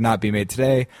obviously would not be made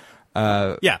today.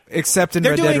 Except in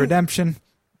Red Dead Redemption.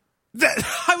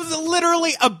 I was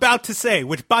literally about to say,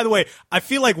 which, by the way, I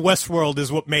feel like Westworld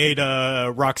is what made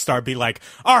Rockstar be like,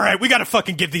 all right, we got to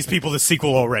fucking give these people the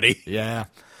sequel already. Yeah.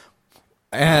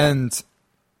 And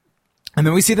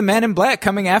then we see the Man in Black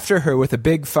coming after her with a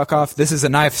big fuck off, this is a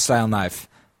knife style knife.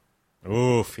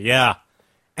 Oof, yeah.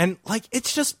 And, like,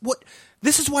 it's just what...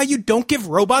 This is why you don't give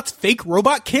robots fake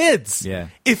robot kids. Yeah.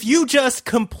 If you just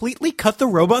completely cut the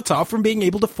robots off from being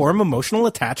able to form emotional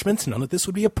attachments, none of this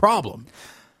would be a problem.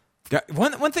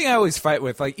 One thing I always fight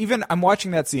with, like, even I'm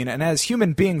watching that scene, and as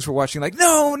human beings we're watching, like,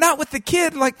 no, not with the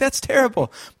kid, like, that's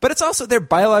terrible. But it's also, they're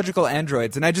biological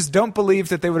androids, and I just don't believe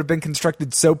that they would have been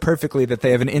constructed so perfectly that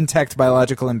they have an intact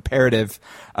biological imperative,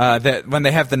 that when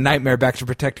they have the nightmare back to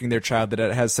protecting their child, that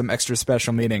it has some extra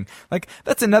special meaning. Like,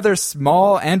 that's another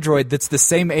small android that's the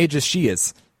same age as she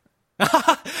is.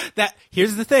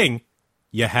 Here's the thing.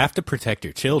 You have to protect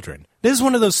your children. This is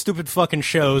one of those stupid fucking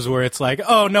shows where it's like,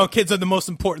 oh, no, kids are the most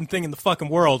important thing in the fucking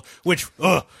world, which,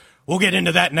 we'll get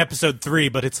into that in episode 3,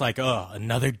 but it's like,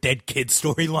 another dead kid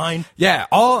storyline? Yeah,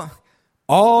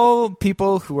 all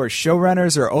people who are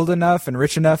showrunners are old enough and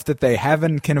rich enough that they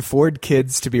can afford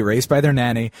kids to be raised by their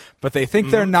nanny, but they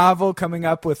think their novel coming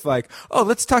up with like, oh,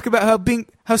 let's talk about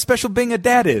how special being a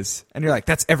dad is. And you're like,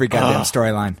 that's every goddamn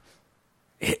storyline.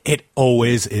 It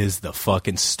always is the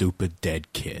fucking stupid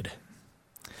dead kid.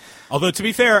 Although, to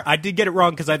be fair, I did get it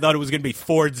wrong because I thought it was going to be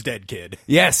Ford's dead kid.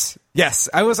 Yes.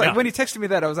 I was like, when he texted me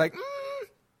that, I was like,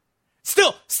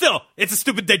 Still, it's a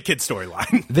stupid dead kid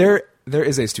storyline. There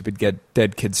is a stupid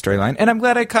dead kid storyline, and I'm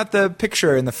glad I caught the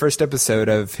picture in the first episode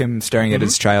of him staring at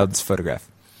his child's photograph.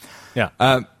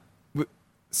 Yeah.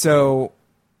 So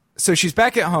she's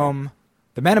back at home.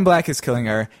 The Man in Black is killing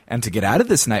her, and to get out of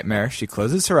this nightmare, she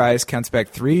closes her eyes, counts back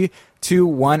 3, 2,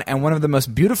 1, and one of the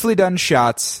most beautifully done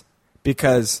shots,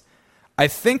 because I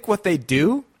think what they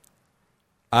do,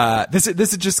 this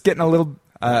is just getting a little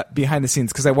behind the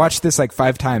scenes, because I watched this like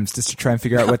 5 times just to try and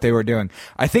figure out what they were doing.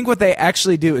 I think what they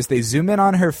actually do is they zoom in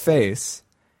on her face,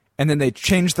 and then they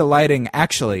change the lighting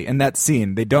actually in that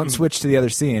scene. They don't switch to the other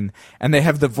scene, and they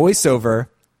have the voiceover,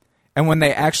 and when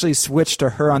they actually switch to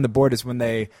her on the board is when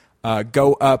they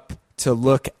go up to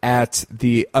look at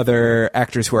the other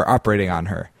actors who are operating on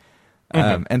her.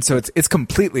 And so it's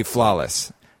completely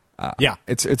flawless.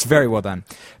 It's very well done.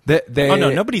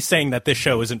 Nobody's saying that this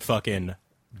show isn't fucking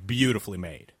beautifully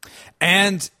made.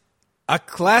 And a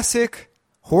classic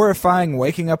horrifying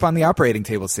waking up on the operating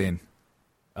table scene.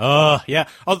 Yeah.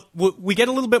 We get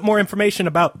a little bit more information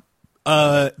about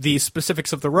the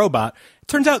specifics of the robot. It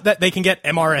turns out that they can get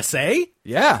MRSA.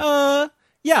 Yeah.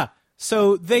 Yeah.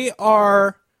 So they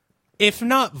are, if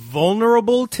not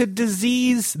vulnerable to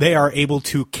disease, they are able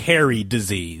to carry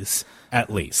disease,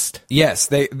 at least. Yes,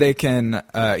 they can.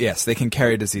 Yes, they can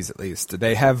carry disease at least.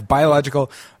 They have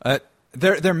biological.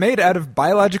 They're made out of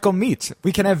biological meat.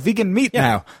 We can have vegan meat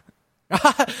now.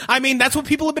 I mean, that's what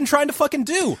people have been trying to fucking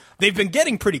do. They've been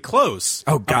getting pretty close.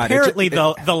 Oh God! Apparently,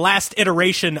 the last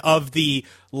iteration of the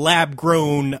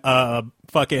lab-grown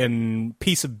fucking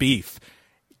piece of beef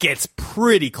gets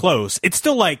pretty close. It's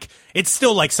still like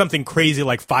something crazy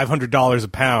like $500 a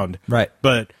pound. Right.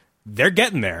 But they're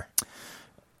getting there.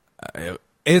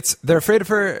 They're afraid of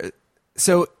her.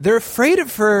 So they're afraid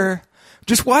of her.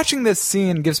 Just watching this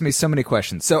scene gives me so many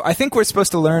questions. So I think we're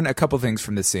supposed to learn a couple things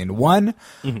from this scene. One,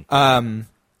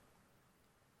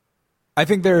 I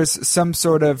think there's some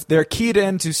sort of, they're keyed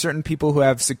into certain people who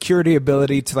have security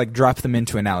ability to like drop them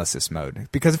into analysis mode.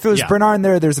 Because if it was Bernard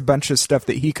there's a bunch of stuff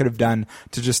that he could have done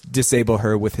to just disable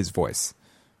her with his voice.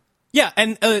 Yeah,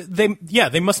 and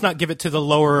they must not give it to the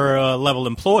lower level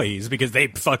employees because they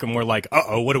fucking were like,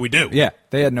 what do we do? Yeah,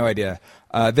 they had no idea.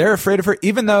 They're afraid of her,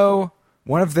 even though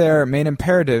one of their main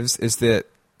imperatives is that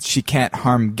she can't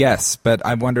harm guests. But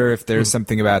I wonder if there's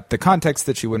something about the context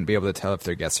that she wouldn't be able to tell if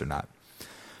they're guests or not.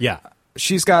 Yeah.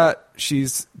 She's got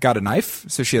a knife,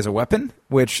 so she has a weapon,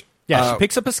 which she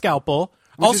picks up a scalpel.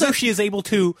 Also, she's able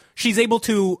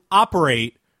to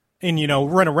operate and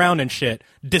run around and shit,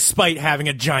 despite having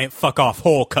a giant fuck off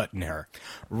hole cut in her.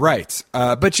 Right,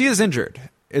 but she is injured.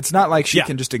 It's not like she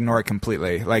can just ignore it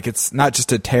completely. Like it's not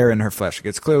just a tear in her flesh.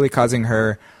 It's clearly causing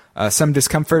her some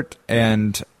discomfort,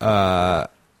 and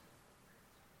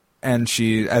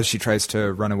she as she tries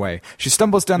to run away, she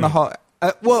stumbles down the hall.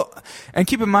 And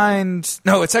keep in mind,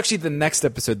 no, it's actually the next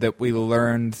episode that we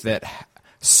learned that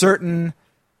certain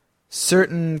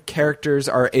characters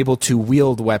are able to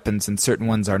wield weapons and certain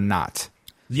ones are not.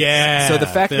 Yeah. So the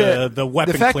fact that the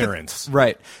weapon the fact clearance.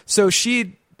 Right. So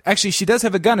she does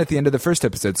have a gun at the end of the first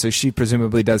episode, so she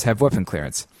presumably does have weapon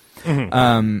clearance.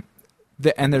 And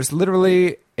there's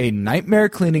literally a nightmare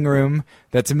cleaning room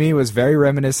that to me was very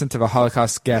reminiscent of a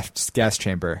Holocaust gas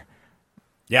chamber.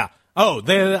 Yeah. Oh,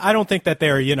 I don't think that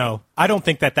I don't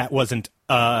think that wasn't.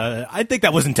 I think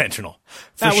that was intentional.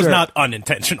 That was not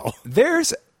unintentional.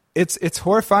 It's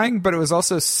horrifying, but it was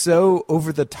also so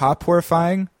over the top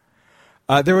horrifying.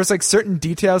 There was like certain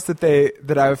details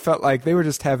that I felt like they were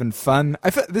just having fun.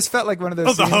 This felt like one of those.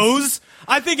 Oh, the hose!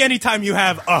 I think anytime you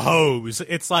have a hose,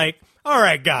 it's like, all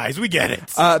right, guys, we get it.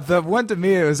 The one to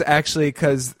me, it was actually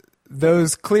because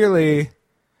those clearly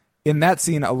in that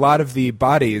scene, a lot of the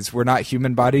bodies were not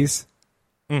human bodies.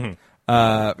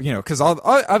 Because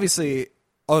obviously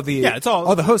all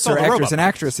the hosts are actors and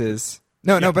actresses.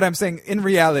 No, but I'm saying in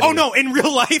reality. Oh no, in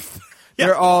real life.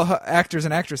 They're all actors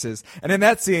and actresses. And in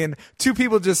that scene, two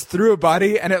people just threw a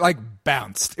body and it like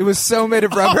bounced. It was so made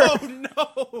of rubber. Oh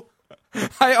no.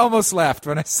 I almost laughed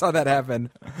when I saw that happen.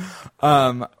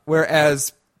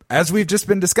 Whereas, as we've just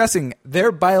been discussing,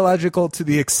 they're biological to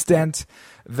the extent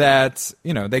that,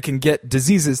 they can get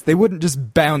diseases. They wouldn't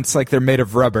just bounce like they're made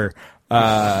of rubber.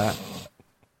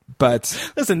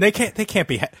 But listen, they can't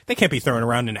be throwing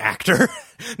around an actor.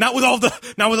 not with all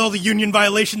the union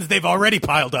violations they've already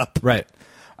piled up. Right.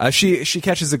 She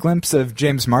catches a glimpse of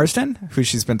James Marsden, who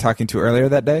she's been talking to earlier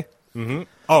that day. Mm-hmm.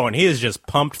 Oh, and he is just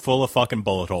pumped full of fucking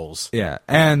bullet holes. Yeah,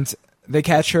 and they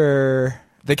catch her.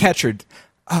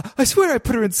 I swear I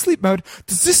put her in sleep mode.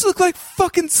 Does this look like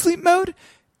fucking sleep mode?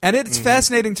 And it's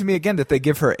fascinating to me, again, that they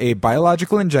give her a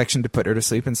biological injection to put her to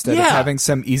sleep instead of having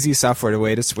some easy software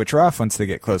way to switch her off once they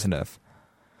get close enough.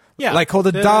 Yeah. Like hold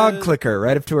a dog clicker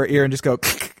right up to her ear and just go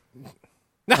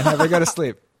and have her go to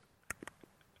sleep.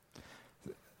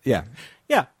 Yeah.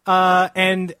 Yeah.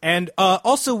 And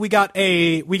also we got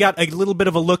a little bit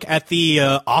of a look at the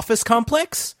office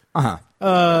complex.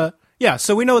 Yeah,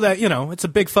 so we know that, it's a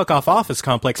big fuck-off office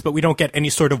complex, but we don't get any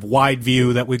sort of wide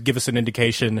view that would give us an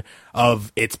indication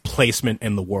of its placement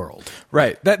in the world.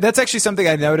 Right. That's actually something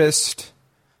I noticed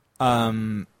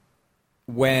when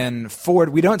Ford,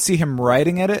 we don't see him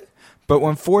riding at it, but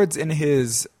when Ford's in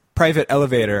his private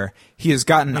elevator, he has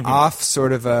gotten off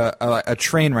sort of a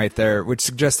train right there, which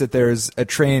suggests that there's a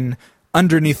train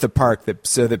underneath the park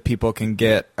so that people can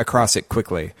get across it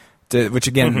quickly. Which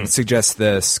again suggests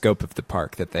the scope of the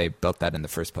park, that they built that in the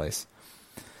first place.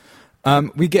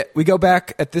 We go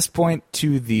back at this point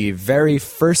to the very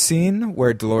first scene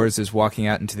where Dolores is walking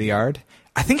out into the yard.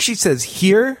 I think she says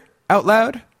 "here" out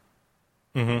loud.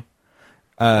 And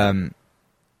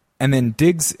then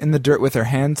digs in the dirt with her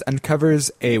hands, uncovers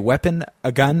a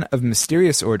gun of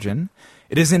mysterious origin.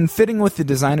 It is in fitting with the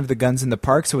design of the guns in the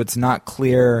park, so it's not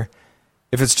clear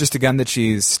if it's just a gun that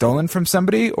she's stolen from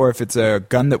somebody, or if it's a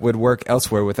gun that would work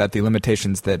elsewhere without the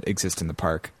limitations that exist in the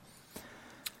park.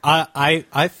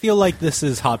 I feel like this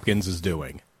is Hopkins'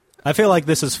 doing. I feel like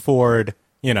this is Ford,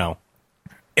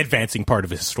 advancing part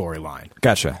of his storyline.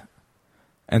 Gotcha.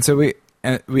 And so we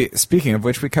speaking of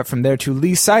which, we cut from there to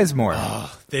Lee Sizemore.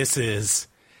 Oh,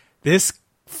 this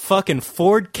fucking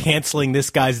Ford canceling this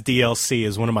guy's DLC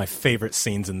is one of my favorite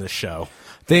scenes in this show.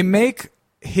 They make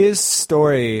his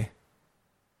story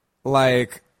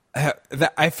like,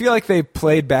 I feel like they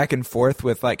played back and forth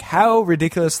with like, how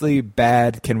ridiculously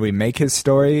bad can we make his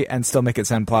story and still make it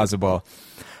sound plausible?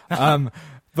 And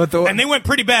they went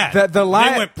pretty bad. The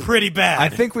line, they went pretty bad. I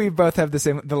think we both have the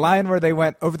same. The line where they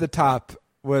went over the top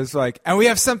was like, and we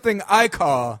have something I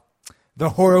call the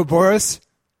Horoboros.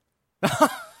 The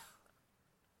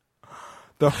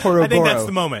Horoboro. I think that's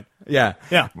the moment. Yeah.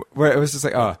 Where it was just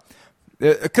like, oh.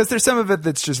 Because there's some of it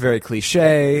that's just very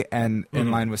cliche and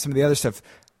in line with some of the other stuff.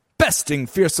 Besting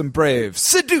fearsome brave,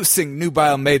 seducing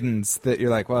nubile maidens. That you're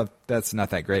like, well, that's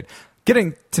not that great.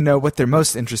 Getting to know what they're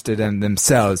most interested in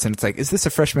themselves. And it's like, is this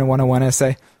a Freshman 101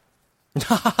 essay?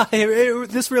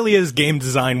 This really is Game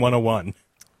Design 101.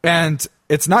 And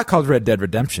it's not called Red Dead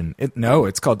Redemption.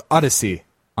 It's called Odyssey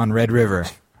on Red River.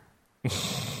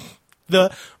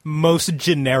 The most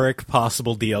generic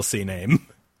possible DLC name.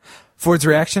 Ford's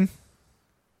reaction?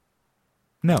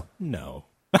 No.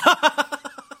 I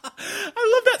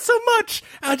love that so much.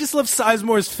 I just love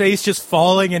Sizemore's face just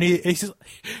falling, and he's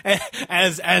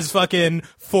as fucking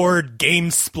Ford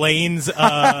game-splains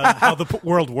how the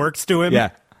world works to him. Yeah.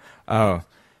 Oh,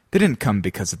 they didn't come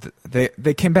because of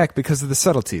they came back because of the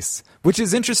subtleties, which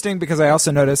is interesting because I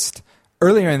also noticed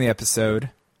earlier in the episode,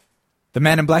 the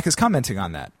Man in Black is commenting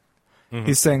on that.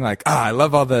 He's saying like, I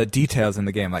love all the details in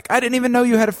the game. Like, I didn't even know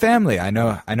you had a family. I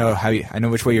know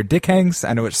which way your dick hangs.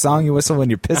 I know which song you whistle when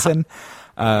you're pissing.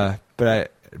 The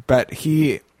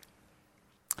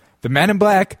Man in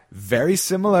Black, very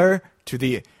similar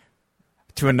to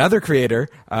another creator,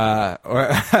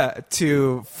 or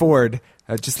to Ford,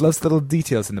 just loves little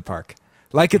details in the park.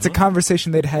 Like it's a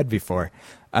conversation they'd had before.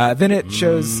 Then it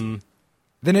shows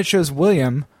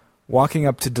William walking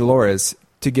up to Dolores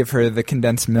to give her the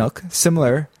condensed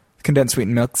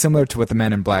sweetened milk, similar to what the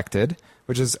Man in Black did,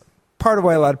 which is part of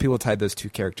why a lot of people tied those two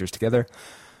characters together.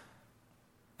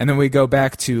 And then we go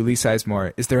back to Lee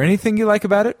Sizemore. Is there anything you like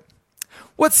about it?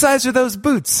 What size are those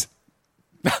boots?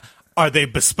 Are they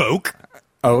bespoke?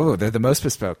 Oh, they're the most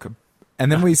bespoke.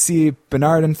 And then we see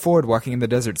Bernard and Ford walking in the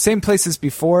desert. Same place as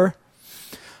before.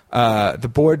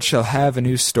 The board shall have a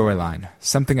new storyline.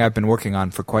 Something I've been working on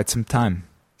for quite some time.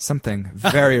 Something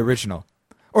very original.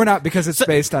 Or not, because it's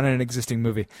based on an existing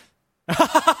movie.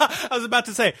 I was about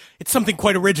to say, it's something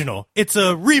quite original. It's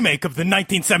a remake of the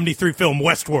 1973 film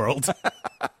Westworld.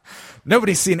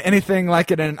 Nobody's seen anything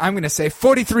like it in, I'm going to say,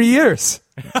 43 years.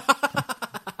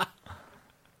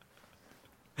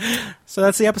 So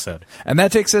that's the episode. And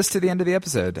that takes us to the end of the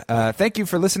episode. Thank you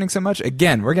for listening so much.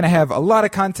 Again, we're going to have a lot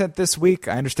of content this week.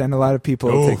 I understand a lot of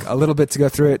people take a little bit to go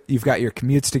through it. You've got your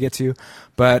commutes to get to.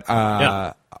 But,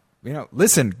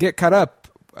 listen, get caught up.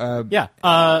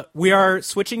 We are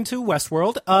switching to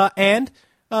Westworld. And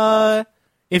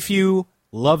if you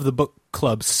love the book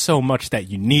club so much that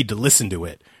you need to listen to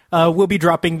it, we'll be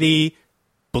dropping the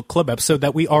book club episode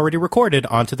that we already recorded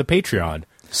onto the Patreon.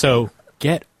 So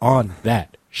get on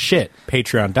that shit.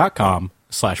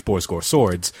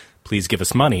 Patreon.com/BoysGoreSwords. Please give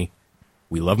us money.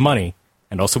 We love money.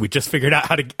 And also, we just figured out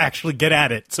how to actually get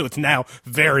at it, so it's now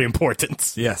very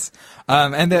important. Yes.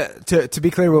 And to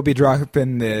be clear, we'll be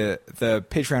dropping the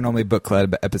Patreon-only book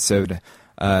club episode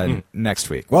next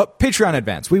week. Well, Patreon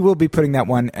Advance. We will be putting that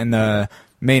one in the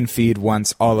main feed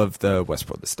once all of the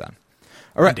Westworld is done.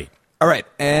 All right. Indeed. All right.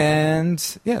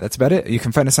 And, yeah, that's about it. You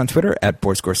can find us on Twitter at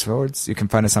BoysGoreSwords. You can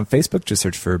find us on Facebook. Just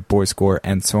search for BoysGore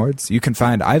and Swords. You can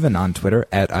find Ivan on Twitter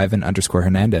at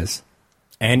Ivan_Hernandez.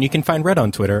 And you can find Red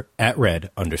on Twitter at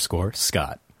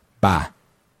Red_Scott. Bye.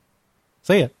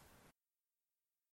 See ya.